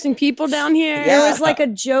about of interesting people down here. Yeah. there was like a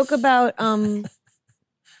joke about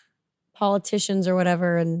politicians or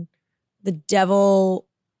whatever, and the devil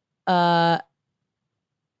oh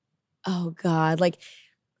god, like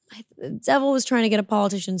the devil was trying to get a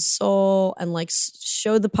politician's soul and like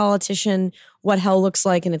showed the politician what hell looks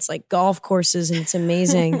like, and it's like golf courses and it's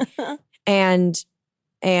amazing.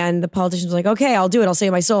 And the politician was like, okay, I'll do it. I'll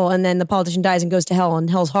save my soul. And then the politician dies and goes to hell, and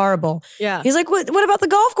hell's horrible. Yeah. He's like, what about the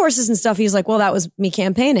golf courses and stuff? He's like, well, that was me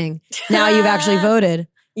campaigning. Now you've actually voted.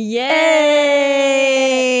 Yay!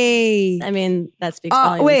 I mean, that speaks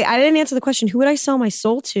volumes. Wait, I didn't answer the question. Who would I sell my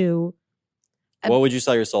soul to? What would you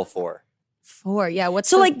sell your soul for? Yeah.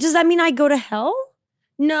 Does that mean I go to hell?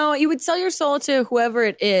 No, you would sell your soul to whoever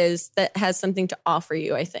it is that has something to offer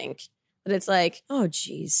you, I think. But it's like, oh,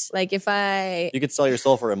 geez. like if You could sell your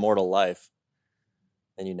soul for immortal life,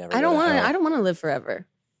 and you never. I don't want to live forever.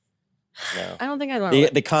 No, I don't think I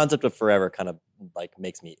want. The concept of forever kind of like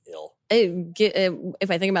makes me ill.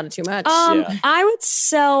 If I think about it too much. Yeah. I would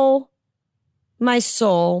sell my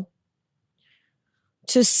soul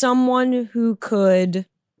to someone who could,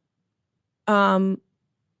 either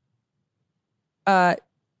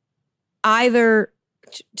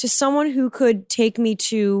to someone who could take me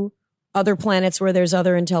to other planets where there's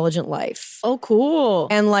other intelligent life. Oh, cool.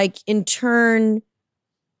 And like in turn,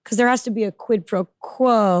 because there has to be a quid pro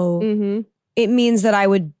quo, it means that I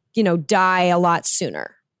would, die a lot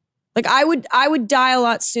sooner. Like I would die a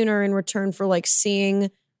lot sooner in return for like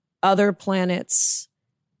seeing other planets.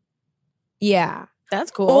 Yeah.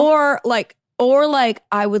 That's cool. Or like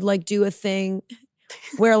I would like do a thing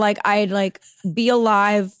where like I'd like be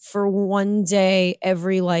alive for one day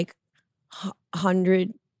every like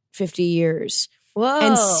 150 years. Whoa.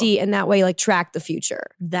 And that way like track the future.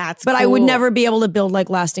 But I would never be able to build like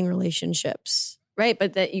lasting relationships. Right,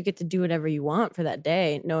 but that you get to do whatever you want for that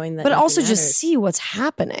day, knowing that. But also nothing just matters. see what's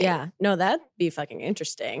happening. Yeah, no, that'd be fucking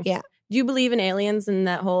interesting. Yeah. Do you believe in aliens in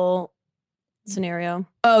that whole scenario?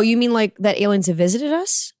 Oh, you mean like that aliens have visited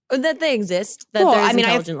us? Or that they exist? That there's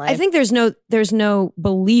intelligent life? I think there's no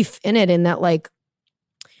belief in it. In that, like,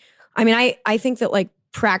 I mean, I think that like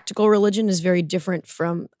practical religion is very different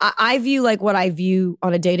from. I view like what I view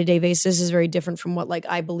on a day-to-day basis is very different from what like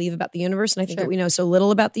I believe about the universe, and I think that we know so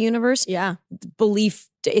little about the universe. Yeah, belief.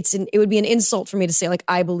 It would be an insult for me to say like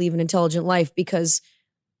I believe in intelligent life because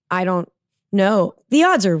I don't know. The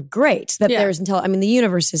odds are great that there's I mean, the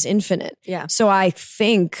universe is infinite. Yeah. So I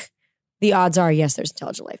think the odds are yes, there's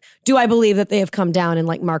intelligent life. Do I believe that they have come down and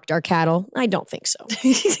like marked our cattle? I don't think so.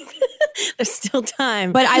 There's still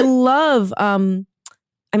time. But I love.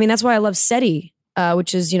 I mean, that's why I love SETI,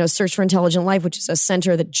 which is, Search for Intelligent Life, which is a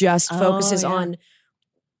center that just focuses on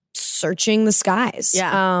searching the skies.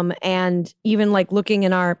 Yeah. And even like looking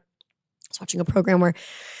in I was watching a program where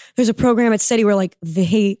there's a program at SETI where like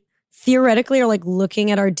they theoretically are like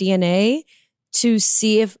looking at our DNA to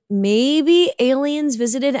see if maybe aliens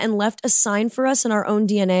visited and left a sign for us in our own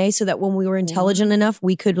DNA so that when we were intelligent enough,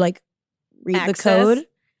 we could like read the code.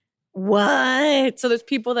 What? So there's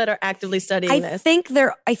people that are actively studying I this. think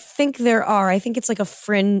there are. I think it's like a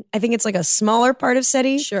fringe. I think it's like a smaller part of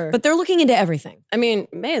SETI. Sure. But they're looking into everything. I mean,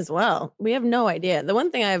 may as well. We have no idea. The one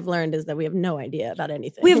thing I've learned is that we have no idea about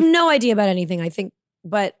anything. We have no idea about anything, I think.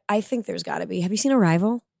 But I think there's got to be. Have you seen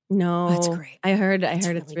Arrival? no. That's great. I heard It's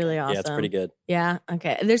it's really really awesome. Yeah, it's pretty good. Yeah.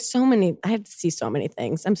 Okay. There's so many. I have to see so many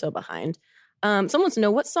things. I'm so behind. Someone wants to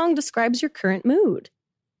know what song describes your current mood.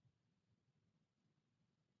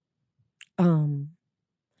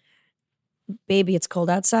 Baby, It's Cold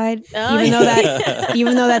Outside. Oh,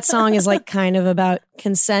 Even though that song is like kind of about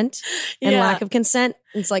consent and Yeah. lack of consent,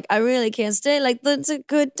 it's like I really can't stay. Like that's a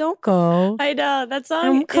good. Don't go. I know that song.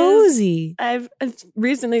 I'm is- cozy. I've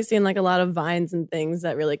recently seen like a lot of vines and things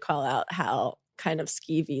that really call out how kind of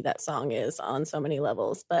skeevy that song is on so many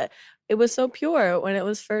levels. But it was so pure when it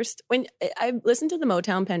was first. When I listened to the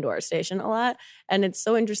Motown Pandora station a lot, and it's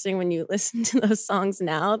so interesting when you listen to those songs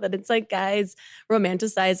now that it's like guys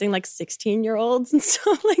romanticizing like 16-year-olds and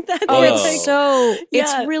stuff like that. Oh, They're it's like- so Yeah.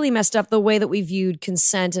 it's really messed up the way that we viewed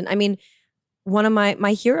consent. And I mean, one of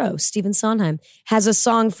my heroes, Stephen Sondheim, has a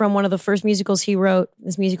song from one of the first musicals he wrote,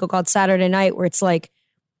 this musical called Saturday Night, where it's like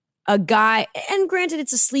a guy, and granted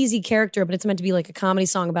it's a sleazy character, but it's meant to be like a comedy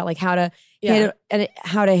song about like how to yeah.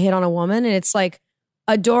 hit on a woman. And it's like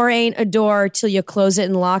a door ain't a door till you close it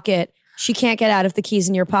and lock it. She can't get out if the key's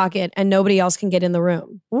in your pocket and nobody else can get in the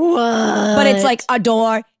room. What? But it's like a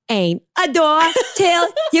door ain't a door till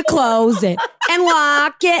you close it and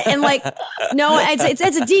lock it. And like, no, it's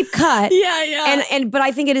a deep cut. yeah. But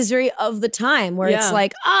I think it is very of the time where it's Yeah.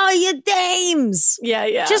 like, oh, you dames,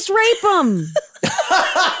 yeah. just rape them.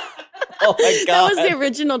 Oh my That god! was the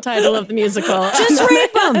original title of the musical. Just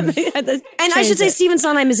rape 'em. They had to And I change should say it. Stephen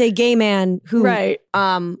Sondheim is a gay man who, Right.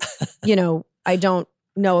 I don't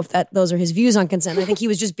know if those are his views on consent. I think he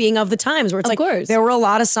was just being of the times where it's Of like, course. there were a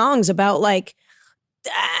lot of songs about like,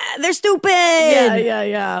 they're stupid.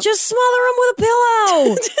 Yeah. Just smother them with a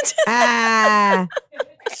pillow. Ah.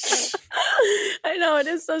 I know it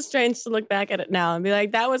is so strange to look back at it now and be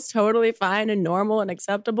like, that was totally fine and normal and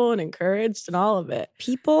acceptable and encouraged and all of it.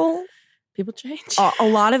 People, People change. a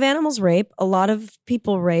lot of animals rape. A lot of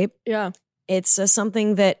people rape. Yeah. It's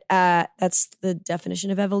something that that's the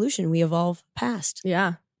definition of evolution. We evolve past.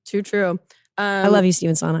 Yeah. Too true. I love you,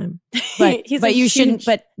 Stephen Sondheim, but He's but a you shouldn't.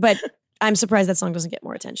 huge- But I'm surprised that song doesn't get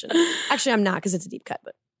more attention. Actually, I'm not because it's a deep cut.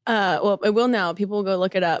 But well, it will now. People will go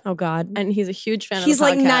look it up. oh god, And he's a huge fan he's of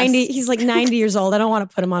the like podcast. 90. He's like 90 years old. I don't want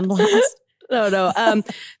to put him on blast. No.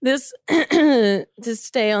 This to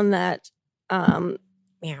stay on that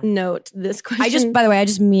Meow. note, this question By the way, I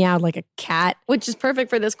just meowed like a cat. which is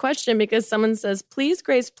perfect for this question because someone says, please,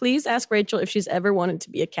 Grace, please ask Rachel if she's ever wanted to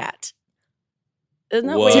be a cat. Isn't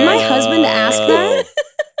that Whoa. weird? Did my husband ask that?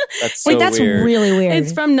 That's so Wait, that's weird. really weird.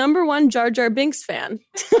 It's from #1 Jar Jar Binks fan.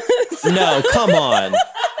 No, come on.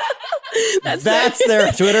 That's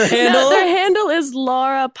their Twitter handle. No, their handle is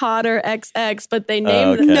Laura Potter XX, but they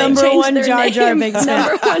named Okay. they Number changed one their Jar Jar name. Binks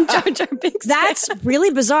fan. #1 Jar Jar Binks. That's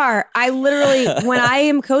really bizarre. I literally, when I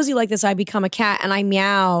am cozy like this, I become a cat and I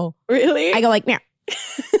meow. really. I go like meow.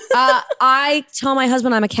 I tell my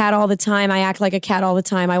husband I'm a cat all the time. I act like a cat all the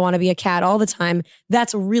time. I want to be a cat all the time.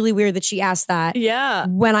 That's really weird that she asked that yeah,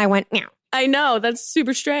 when I went meow. I know. That's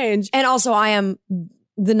super strange. And also, I am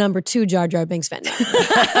the #2 Jar Jar Binks fan now.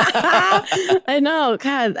 I know.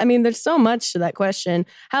 God, I mean, there's so much to that question.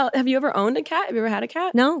 How have you ever owned a cat? Have you ever had a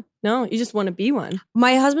cat? No, No, you just want to be one.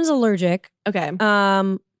 my husband's allergic. Okay.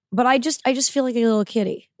 But I just feel like a little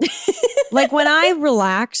kitty. Like when I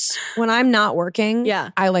relax, when I'm not working,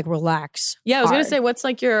 Yeah. I like relax. Yeah, I was gonna hard. say,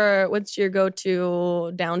 what's your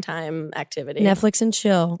go-to downtime activity? Netflix and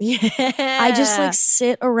chill. Yeah. I just like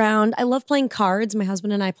sit around. I love playing cards. My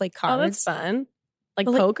husband and I play Oh, that's cards. fun. Like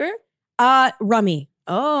But, like, poker? Rummy.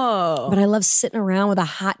 Oh. But I love sitting around with a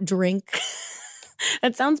hot drink,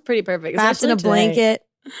 that sounds pretty perfect. wrapped in a especially today. blanket.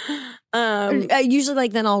 Um, I usually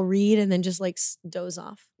like then I'll read and then just like doze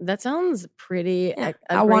off. that sounds pretty. Yeah.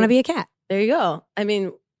 I want to be a cat. There you go. I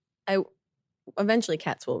mean, eventually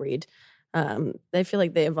cats will read. They feel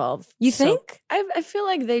like they evolve. You So- think? I feel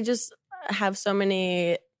like they just have so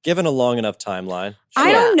many. Given a long enough timeline, I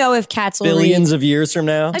Yeah. don't know if cats will billions of years from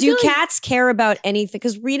now. I Do feel like- cats care about anything?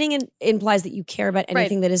 Because reading implies that you care about Right.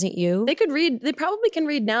 anything that isn't you. They could read. They probably can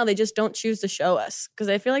read now. They just don't choose to show us because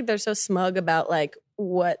I feel like they're so smug about like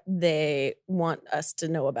what they want us to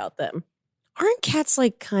know about them. Aren't cats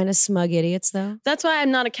like kind of smug idiots though? That's why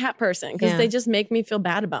I'm not a cat person because Yeah. they just make me feel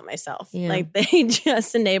bad about myself. Yeah. Like they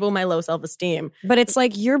just enable my low self-esteem. But it's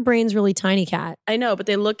like your brain's really tiny, cat. I know, but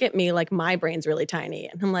they look at me like my brain's really tiny,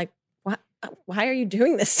 and I'm like, Why are you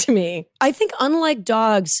doing this to me? I think unlike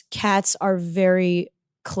dogs, cats are very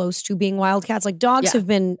close to being wild cats. Like dogs have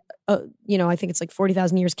been, I think it's like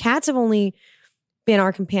 40,000 years. Cats have only been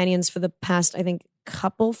our companions for the past, I think,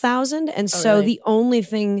 couple thousand. And so really? the only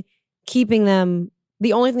thing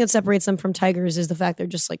that separates them from tigers is the fact they're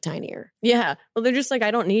just like tinier. Yeah. Well, they're just like, I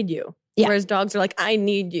don't need you. Yeah. Whereas dogs are like, I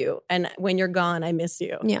need you. And when you're gone, I miss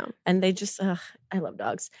you. Yeah. And they just, I love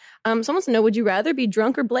dogs. Someone wants to know, would you rather be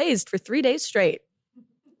drunk or blazed for 3 days straight?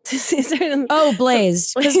 Oh,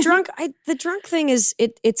 blazed. Because the drunk thing is,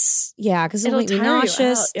 because it'll make me tire you out,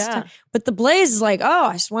 nauseous. yeah. But the blaze is like,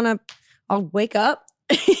 I'll wake up,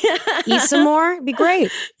 eat some more, it'd be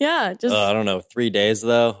great. Yeah. Just, I don't know. 3 days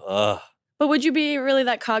though. but would you be really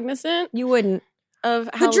that cognizant You wouldn't. of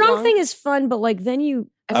how The drunk long? thing is fun, but like then you,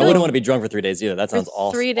 I feel wouldn't like want to be drunk for 3 days either. That sounds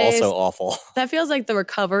 3 days- also awful. That feels like the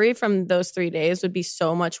recovery from those 3 days would be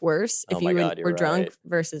so much worse if Oh my you God, were you're drunk right.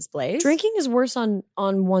 versus blazed. drinking is worse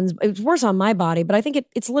it's worse on my body, but I think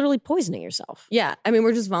it's literally poisoning yourself. Yeah. I mean,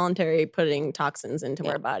 we're just voluntarily putting toxins into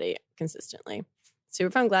our body consistently. Super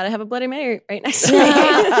fun. Glad I have a Bloody Mary right next to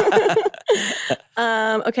me.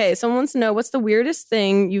 Okay. Someone wants to know, what's the weirdest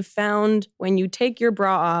thing you found when you take your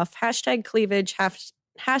bra off? Hashtag cleavage.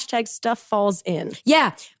 Hashtag stuff falls in.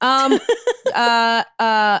 Yeah.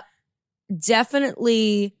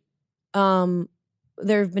 Definitely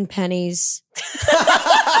there have been pennies.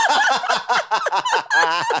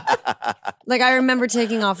 Like I remember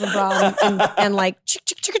taking off a bra and like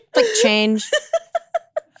like change.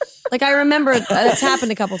 Like I remember that's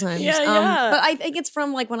happened a couple times. Yeah. But I think it's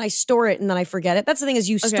from like when I store it and then I forget it. That's the thing is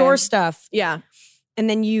you store stuff Yeah. and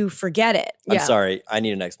then you forget it. I'm Yeah. sorry. I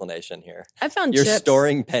need an explanation here. I found You're chips.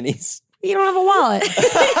 storing pennies. You don't have a wallet.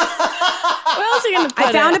 Where else are you going to put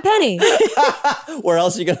I found a penny. Where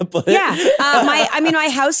else are you gonna put it? Yeah. My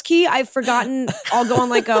house key, I've forgotten. I'll go on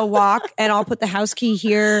like a walk and I'll put the house key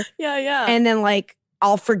here Yeah. and then like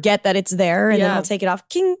I'll forget that it's there and then Yeah. I'll take it off.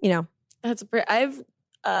 King, That's I've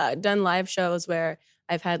done live shows where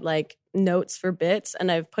I've had like notes for bits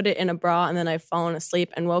and I've put it in a bra and then I've fallen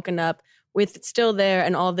asleep and woken up with it still there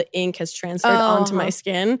and all the ink has transferred onto my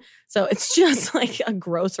skin. So it's just like a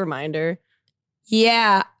gross reminder.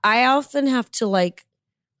 Yeah. I often have to like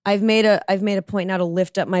I've made a point now to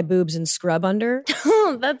lift up my boobs and scrub under.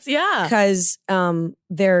 That's Because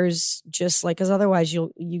there's just like because otherwise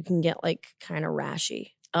you can get like kind of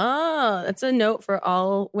rashy. Oh, that's a note for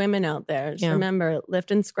all women out there. Just Yeah. remember,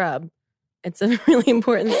 lift and scrub. It's a really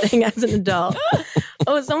important thing as an adult.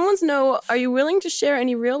 Someone wants to know, are you willing to share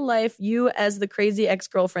any real life you as the crazy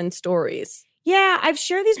ex-girlfriend stories? Yeah, I've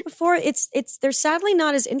shared these before. They're sadly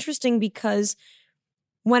not as interesting because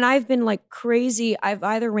when I've been like crazy, I've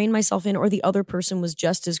either reined myself in or the other person was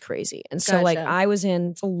just as crazy. And so like Gotcha. I was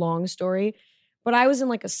in, it's a long story, but I was in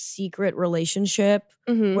like a secret relationship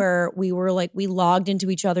Mhm. where we logged into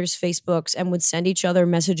each other's Facebooks and would send each other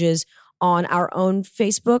messages on our own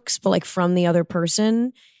Facebooks, but like from the other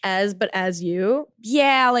person. As you?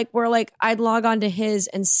 Yeah, like where like I'd log on to his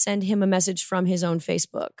and send him a message from his own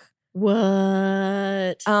Facebook.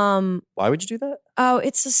 What? Why would you do that? Oh,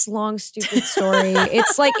 it's this long, stupid story.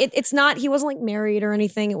 It's like it's not. He wasn't like married or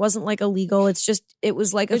anything. It wasn't like illegal. It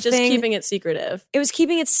was like It was a just thing. keeping it secretive. It was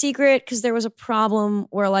keeping it secret because there was a problem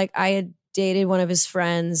where like I had dated one of his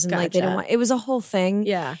friends and like they didn't Gotcha. want. It was a whole thing.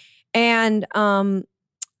 Yeah. And But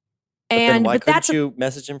then why couldn't that's you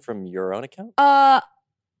message him from your own account? I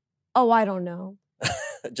don't know.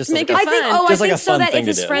 Just Make like it a- I think. fun. Oh, I Just like think a so fun that thing if to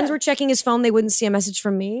his do. friends were checking his phone, they wouldn't see a message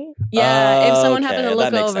from me. Yeah. If someone happened to Okay,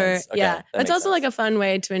 look that makes over. sense. Okay, Yeah. that It's makes also like sense. a fun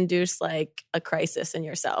way to induce like a crisis in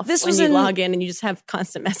yourself. This when was you in- log in and you just have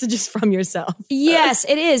constant messages from yourself. Yes,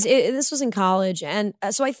 it is. This was in college, and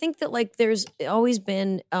so I think that like there's always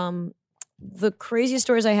been the craziest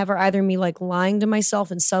stories I have are either me like lying to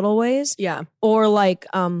myself in subtle ways Yeah. or like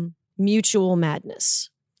mutual madness.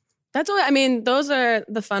 That's what I mean. Those are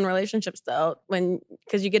the fun relationships, though,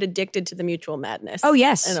 because you get addicted to the mutual madness. Oh,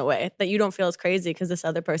 yes. in a way that you don't feel as crazy because this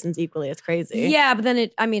other person's equally as crazy. Yeah, but then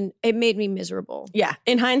it made me miserable. yeah.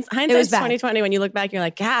 In hindsight's was bad. 2020. When you look back, you're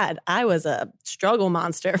like, God, I was a struggle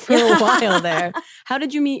monster for a while there. How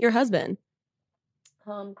did you meet your husband?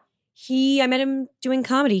 I met him doing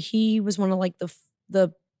comedy. He was one of like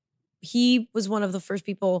he was one of the first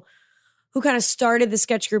people who kind of started the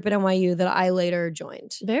sketch group at NYU that I later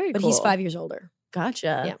joined. Very But cool. he's 5 years older.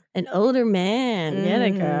 Gotcha. Yeah. An older man. Get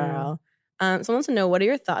it, Mhm. girl. Someone wants to know, what are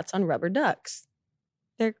your thoughts on Rubber Ducks?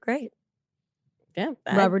 They're great. Yeah.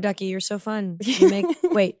 Rubber Ducky, you're so fun.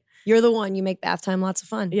 You're the one. You make bath time lots of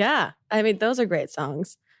fun. Yeah. I mean, those are great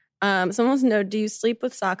songs. Someone wants to know, do you sleep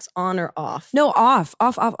with socks on or off? No, off.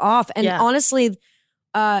 And Yeah. honestly,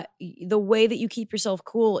 the way that you keep yourself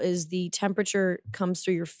cool is the temperature comes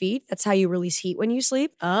through your feet. That's how you release heat when you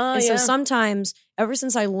sleep. Oh, And yeah. so sometimes, ever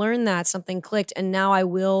since I learned that, something clicked. And now I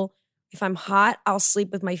will, if I'm hot, I'll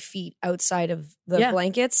sleep with my feet outside of the Yeah.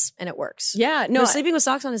 blankets and it works. Yeah, no, No, sleeping with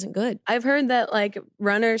socks on isn't good. I've heard that like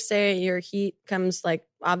runners say your heat comes like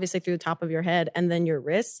obviously through the top of your head and then your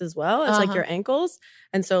wrists as well. It's like Uh-huh. your ankles.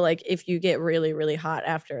 And so like if you get really, really hot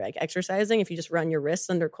after like exercising, if you just run your wrists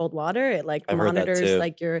under cold water, it like I've heard that monitors too.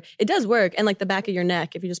 like it does work. And like the back of your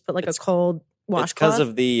neck, if you just put like It's- a cold It's because washcloth.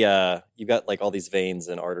 of the you got like all these veins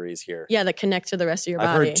and arteries here. Yeah, that connect to the rest of your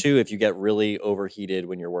I've body. heard too, if you get really overheated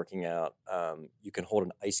when you're working out, you can hold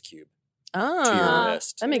an ice cube Oh, to your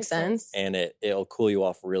wrist, that makes sense. and it'll cool you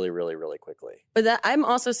off really, really, really quickly. But that I'm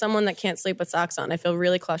also someone that can't sleep with socks on. I feel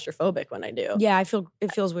really claustrophobic when I do. Yeah,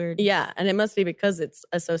 it feels weird. Yeah, and it must be because it's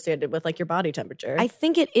associated with like your body temperature. I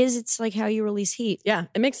think it is. It's like how you release heat. Yeah,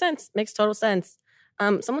 it makes sense. Makes total sense.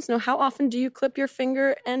 Someone wants to know, how often do you clip your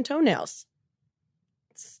finger and toenails?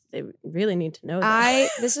 They really need to know that.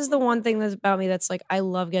 This is the one thing that's about me that's like, I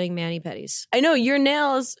love getting mani-pedis. I know your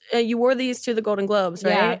nails. You wore these to the Golden Globes,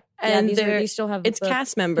 right? Yeah, And these still have it's the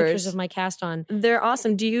cast pictures members. of my cast on. They're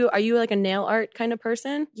awesome. Are you like a nail art kind of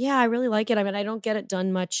person? Yeah, I really like it. I mean, I don't get it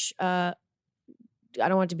done much. I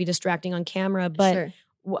don't want it to be distracting on camera, but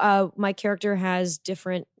Sure. my character has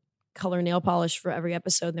different color nail polish for every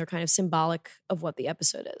episode, and they're kind of symbolic of what the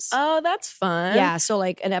episode is. Oh, that's fun. Yeah, so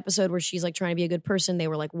like an episode where she's like trying to be a good person, they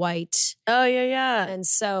were like white, Oh, yeah. and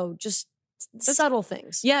so just subtle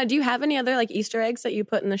things. Yeah. Do you have any other like Easter eggs that you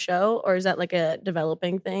put in the show, or is that like a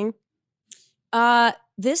developing thing?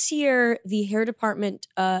 This year, the hair department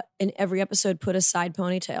in every episode put a side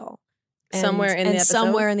ponytail. Somewhere in the episode?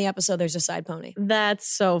 somewhere in the episode, there's a side pony. That's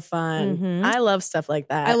so fun. Mhm. I love stuff like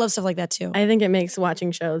that. I love stuff like that too. I think it makes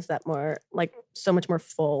watching shows that more like so much more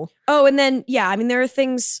full. Oh, and then yeah, I mean there are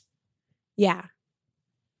things. Yeah.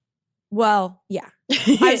 Well, yeah.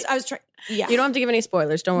 I was trying. Yeah. You don't have to give any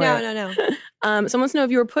spoilers. Don't worry. No. Someone wants to know,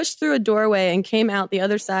 if you were pushed through a doorway and came out the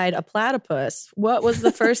other side a platypus, what was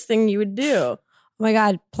the first thing you would do? Oh my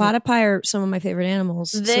God, platypi are some of my favorite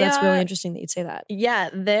animals. So They that's are- really interesting that you'd say that.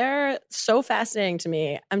 Yeah, they're so fascinating to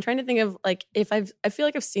me. I'm trying to think of like I feel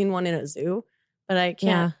like I've seen one in a zoo, but I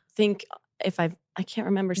can't think if I can't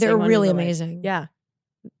remember. seeing They're one in really real life. amazing. Yeah.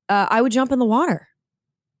 I would jump in the water.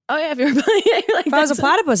 Oh yeah, if you're like, If I was a that's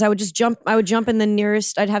platypus, I would just jump. I would jump in the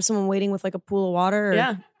nearest. I'd have someone waiting with like a pool of water. Or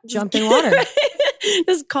yeah, jump in water.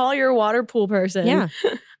 Just call your water pool person. Yeah.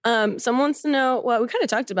 Someone wants to know, well, we kind of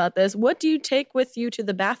talked about this. What do you take with you to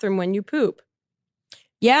the bathroom when you poop?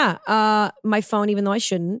 Yeah. My phone, even though I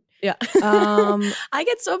shouldn't. Yeah. I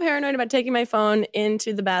get so paranoid about taking my phone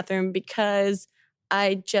into the bathroom because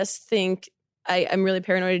I just think I'm really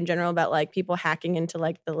paranoid in general about like people hacking into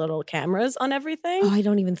like the little cameras on everything. Oh, I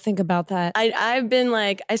don't even think about that. I've been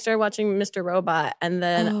like, I started watching Mr. Robot, and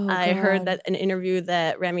then Oh, I heard God. that an interview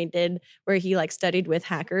that Remy did where he like studied with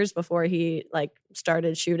hackers before he like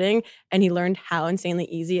started shooting, and he learned how insanely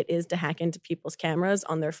easy it is to hack into people's cameras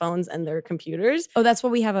on their phones and their computers. Oh, that's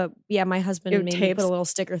what we have my husband Your made me tapes? put a little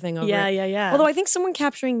sticker thing over Yeah, it. yeah. Although I think someone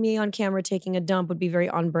capturing me on camera taking a dump would be very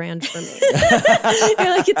on brand for me.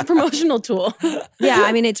 You're like, it's a promotional tool. Yeah,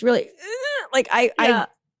 I mean, it's really like Yeah.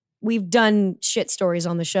 we've done shit stories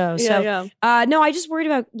on the show. So yeah. no, I just worried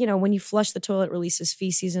about, when you flush the toilet, releases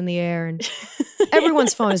feces in the air, and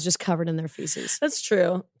everyone's phone is just covered in their feces. That's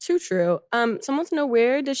true. Too true. Someone wants to know,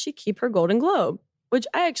 where does she keep her Golden Globe? Which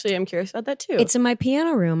I actually am curious about that too. It's in my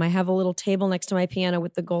piano room. I have a little table next to my piano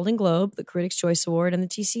with the Golden Globe, the Critics' Choice Award, and the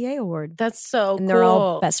TCA Award. That's so And cool. they're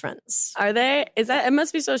all best friends. Are they? Is that? It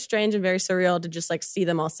must be so strange and very surreal to just like see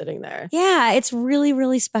them all sitting there. Yeah, it's really,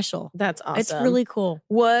 really special. That's awesome. It's really cool.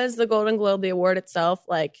 Was the Golden Globe, the award itself,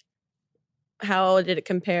 like, how did it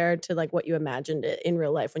compare to like what you imagined it in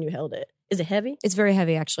real life when you held it? Is it heavy? It's very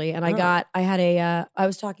heavy, actually. And Oh. I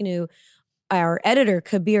was talking to our editor,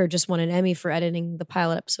 Kabir, just won an Emmy for editing the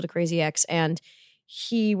pilot episode of Crazy Ex. And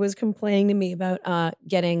he was complaining to me about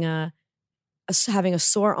having a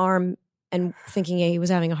sore arm and thinking he was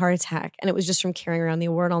having a heart attack. And it was just from carrying around the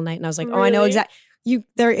award all night. And I was like, oh, I know Really? exactly.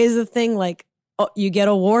 There is a thing like, you get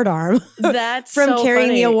award arm That's from so carrying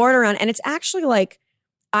the funny. award around. And it's actually like,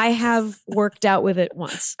 I have worked out with it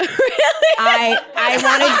once. Really?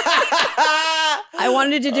 I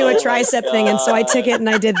wanted to do a tricep thing, and so I took it and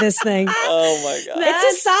I did this thing. Oh my god!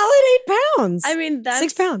 It's a solid 8 pounds. I mean, that's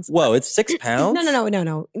 6 pounds. Whoa, it's 6 pounds.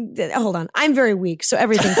 No. Hold on. I'm very weak, so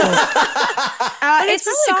everything feels. But it's a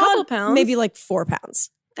probably a couple solid, pounds. maybe like 4 pounds.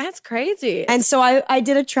 That's crazy. And so I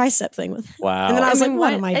did a tricep thing with it. Wow. And then I was like,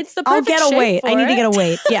 what am I? It's the I'll perfect get a shape weight. I for need to it. get a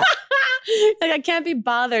weight. Yeah. Like I can't be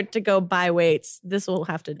bothered to go buy weights. This will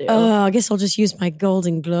have to do. Oh, I guess I'll just use my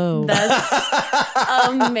Golden Globe. That's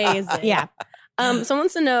amazing. Yeah. Someone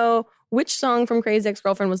wants to know which song from Crazy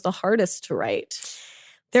Ex-Girlfriend was the hardest to write.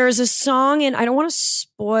 There is a song, and I don't want to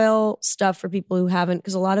spoil stuff for people who haven't,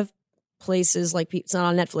 because a lot of places, like it's not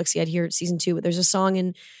on Netflix yet here at season 2, but there's a song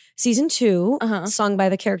in season 2 sung by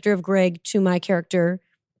the character of Greg to my character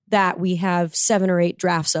that we have 7 or 8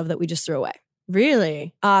 drafts of that we just threw away.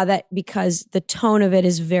 Really? That because the tone of it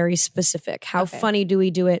is very specific. How funny do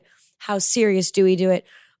we do it? How serious do we do it?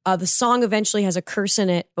 The song eventually has a curse in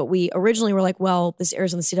it, but we originally were like, well, this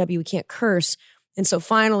airs on the CW, we can't curse. And so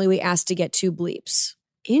finally we asked to get 2 bleeps.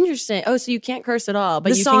 Interesting. Oh, so you can't curse at all,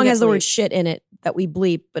 but the you song can has the word bleep. shit in it that we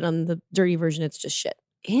bleep, but on the dirty version, it's just shit.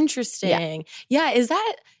 Interesting. Yeah. Is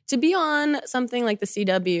that to be on something like the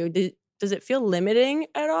CW? Does it feel limiting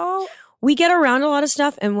at all? We get around a lot of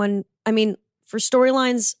stuff. And for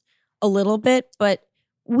storylines a little bit, but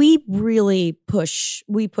we really push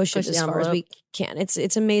it the as far as envelope. we can.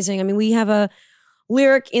 It's amazing. I mean, we have a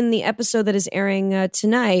lyric in the episode that is airing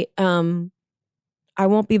tonight. I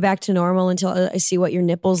won't be back to normal until I see what your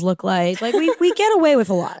nipples look like. Like we get away with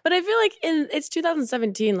a lot. But I feel like it's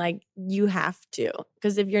 2017, like you have to.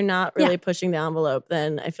 Because if you're not really pushing the envelope,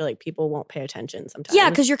 then I feel like people won't pay attention sometimes. Yeah,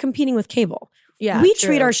 because you're competing with cable. Yeah, we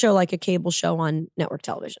treat true. our show like a cable show on network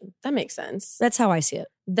television. That makes sense. That's how I see it.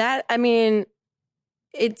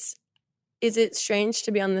 Is it strange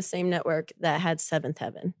to be on the same network that had Seventh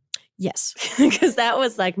Heaven? Yes. Because that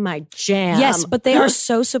was like my jam. Yes, but they are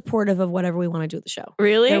so supportive of whatever we want to do with the show.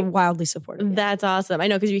 Really? They're wildly supportive. Yeah. That's awesome. I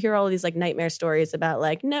know, because you hear all of these like nightmare stories about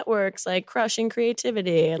like networks like crushing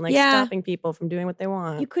creativity and like stopping people from doing what they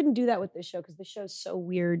want. You couldn't do that with this show because the show's so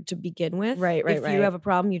weird to begin with. Right. If you have a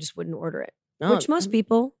problem, you just wouldn't order it, No. which most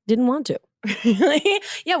people didn't want to. Really?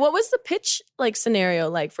 Yeah. What was the pitch like scenario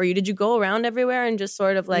like for you? Did you go around everywhere and just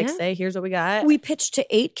sort of like say, here's what we got? We pitched to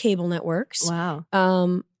 8 cable networks. Wow.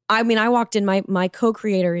 I walked in, my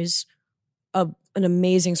co-creator is an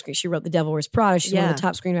amazing screen. She wrote The Devil Wears Prada. She's one of the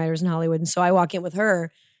top screenwriters in Hollywood. And so I walk in with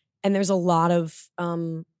her, and there's a lot of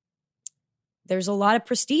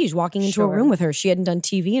prestige walking into a room with her. She hadn't done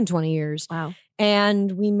TV in 20 years. Wow.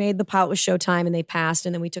 And we made the pilot with Showtime, and they passed,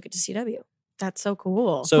 and then we took it to CW. That's so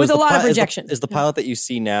cool. So with is a the lot of pi- rejection. Is the pilot that you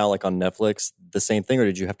see now, like on Netflix, the same thing, or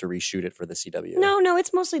did you have to reshoot it for the CW? No,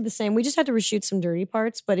 it's mostly the same. We just had to reshoot some dirty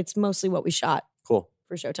parts, but it's mostly what we shot Cool.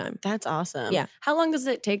 for Showtime. That's awesome. Yeah. How long does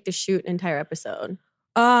it take to shoot an entire episode?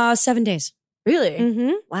 7 days. Really?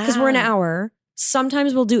 Mm-hmm. Wow. Because we're an hour.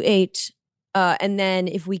 Sometimes we'll do 8. And then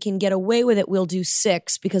if we can get away with it, we'll do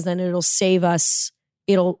 6 because then it'll save us.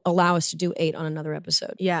 It'll allow us to do 8 on another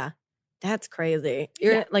episode. Yeah. That's crazy.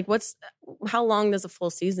 You're like, how long does a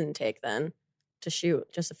full season take then to shoot?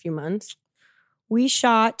 Just a few months? We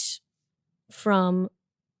shot from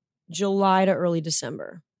July to early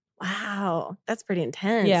December. Wow. That's pretty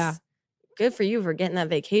intense. Yeah. Good for you for getting that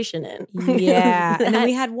vacation in. Yeah. And then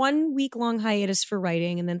we had 1 week-long hiatus for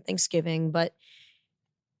writing and then Thanksgiving, but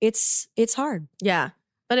it's hard. Yeah.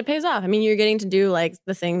 But it pays off. I mean, you're getting to do like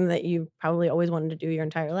the thing that you probably always wanted to do your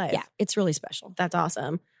entire life. Yeah, it's really special. That's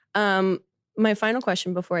awesome. My final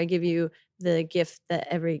question before I give you the gift that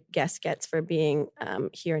every guest gets for being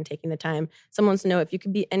here and taking the time. Someone wants to know, if you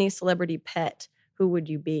could be any celebrity pet, who would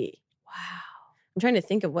you be? Wow. I'm trying to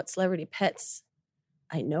think of what celebrity pets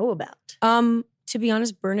I know about. To be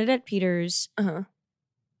honest, Bernadette Peters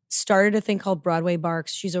started a thing called Broadway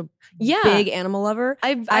Barks. She's a big animal lover.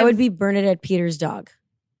 I would be Bernadette Peters' dog.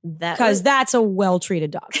 Because that's a well-treated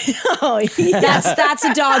dog. Oh, yeah. That's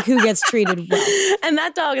a dog who gets treated well. And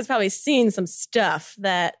that dog has probably seen some stuff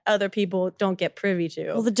that other people don't get privy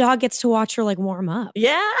to. Well, the dog gets to watch her like warm up.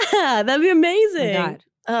 Yeah, that'd be amazing. Oh my God.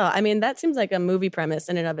 Oh, I mean, that seems like a movie premise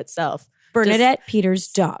in and of itself. Bernadette Peters'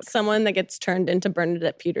 dog. Someone that gets turned into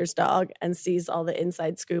Bernadette Peters' dog and sees all the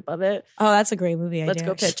inside scoop of it. Oh, that's a great movie idea. Let's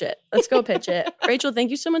go pitch it. Let's go pitch it. Rachel, thank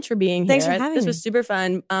you so much for being Thanks here. for having This me. was super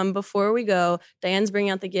fun. Before we go, Diane's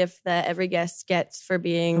bringing out the gift that every guest gets for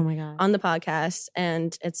being Oh my God. on the podcast,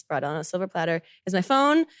 and it's brought on a silver platter. Is my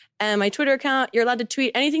phone and my Twitter account. You're allowed to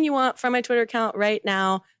tweet anything you want from my Twitter account right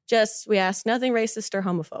now. Just, we ask nothing racist or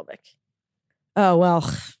homophobic. Oh, well.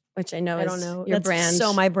 Which I know I is don't know. your That's brand.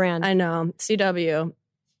 so my brand. I know. CW.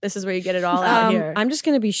 This is where you get it all out here. I'm just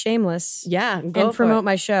going to be shameless. Yeah. Go And for promote it.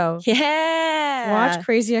 my show. Yeah. Watch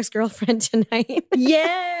Crazy Ex-Girlfriend tonight.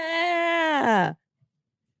 Yeah.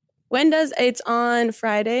 When does it's on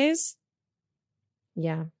Fridays?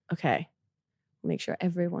 Yeah. Okay. Make sure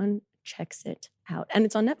everyone checks it out. And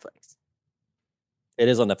it's on Netflix. It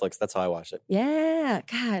is on Netflix. That's how I watched it. Yeah.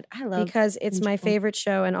 God, I love Because it's my Bingeable. favorite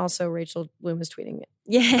show, and also Rachel Bloom is tweeting it.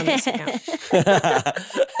 Yeah. this account.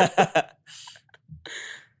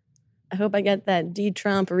 I hope I get that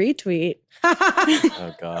D-Trump retweet.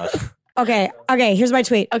 Oh God. Okay, here's my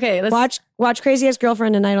tweet. Okay, let's Watch Crazy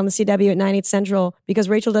Ex-Girlfriend tonight on the CW at 9/8 Central because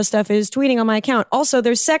Rachel Does Stuff is tweeting on my account. Also,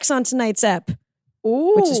 there's sex on tonight's ep,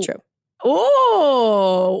 Ooh. which is true.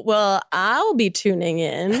 Oh, well, I'll be tuning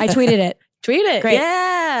in. I tweeted it. Tweet it. Great.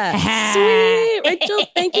 Yeah. Sweet. Rachel,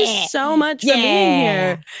 thank you so much for being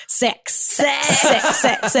here. Sex.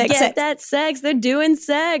 Get that sex. They're doing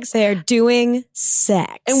sex. They're doing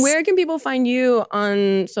sex. And where can people find you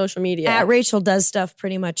on social media? At Rachel Does Stuff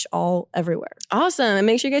pretty much all everywhere. Awesome. And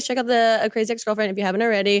make sure you guys check out the Crazy Ex-Girlfriend if you haven't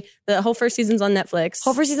already. The whole first season's on Netflix.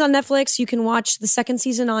 Whole first season on Netflix. You can watch the second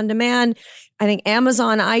season on demand. I think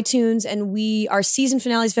Amazon, iTunes, and our season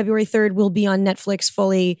finale is February 3rd. Will be on Netflix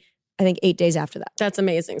fully, I think 8 days after that. That's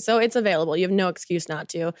amazing. So it's available. You have no excuse not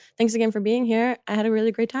to. Thanks again for being here. I had a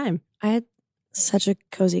really great time. I had such a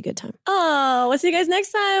cozy good time. Oh, we'll see you guys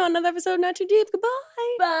next time on another episode of Not Too Deep. Goodbye.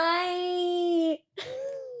 Bye.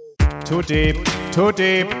 Too deep, too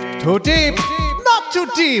deep, too deep, not too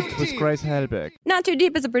deep with Grace Helbig. Not Too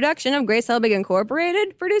Deep is a production of Grace Helbig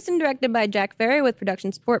Incorporated, produced and directed by Jack Ferry with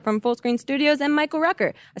production support from Full Screen Studios and Michael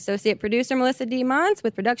Rucker. Associate producer Melissa D. Mons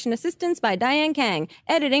with production assistance by Diane Kang.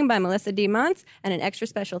 Editing by Melissa D. Mons. And an extra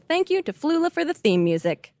special thank you to Flula for the theme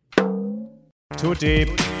music. Too deep,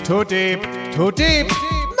 too deep, too deep,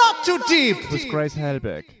 not too deep with Grace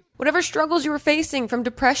Helbig. Whatever struggles you are facing, from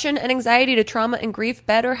depression and anxiety to trauma and grief,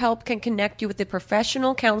 BetterHelp can connect you with a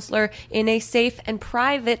professional counselor in a safe and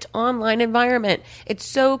private online environment. It's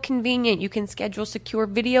so convenient. You can schedule secure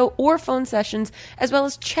video or phone sessions, as well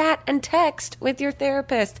as chat and text with your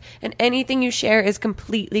therapist. And anything you share is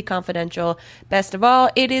completely confidential. Best of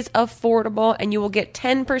all, it is affordable, and you will get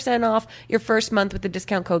 10% off your first month with the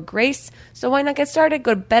discount code GRACE. So why not get started?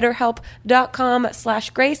 Go to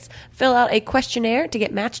betterhelp.com/grace. Fill out a questionnaire to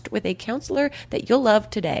get matched with a counselor that you'll love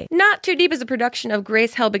today. Not Too Deep is a production of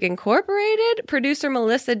Grace Helbig Incorporated. Producer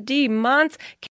Melissa D. Mons.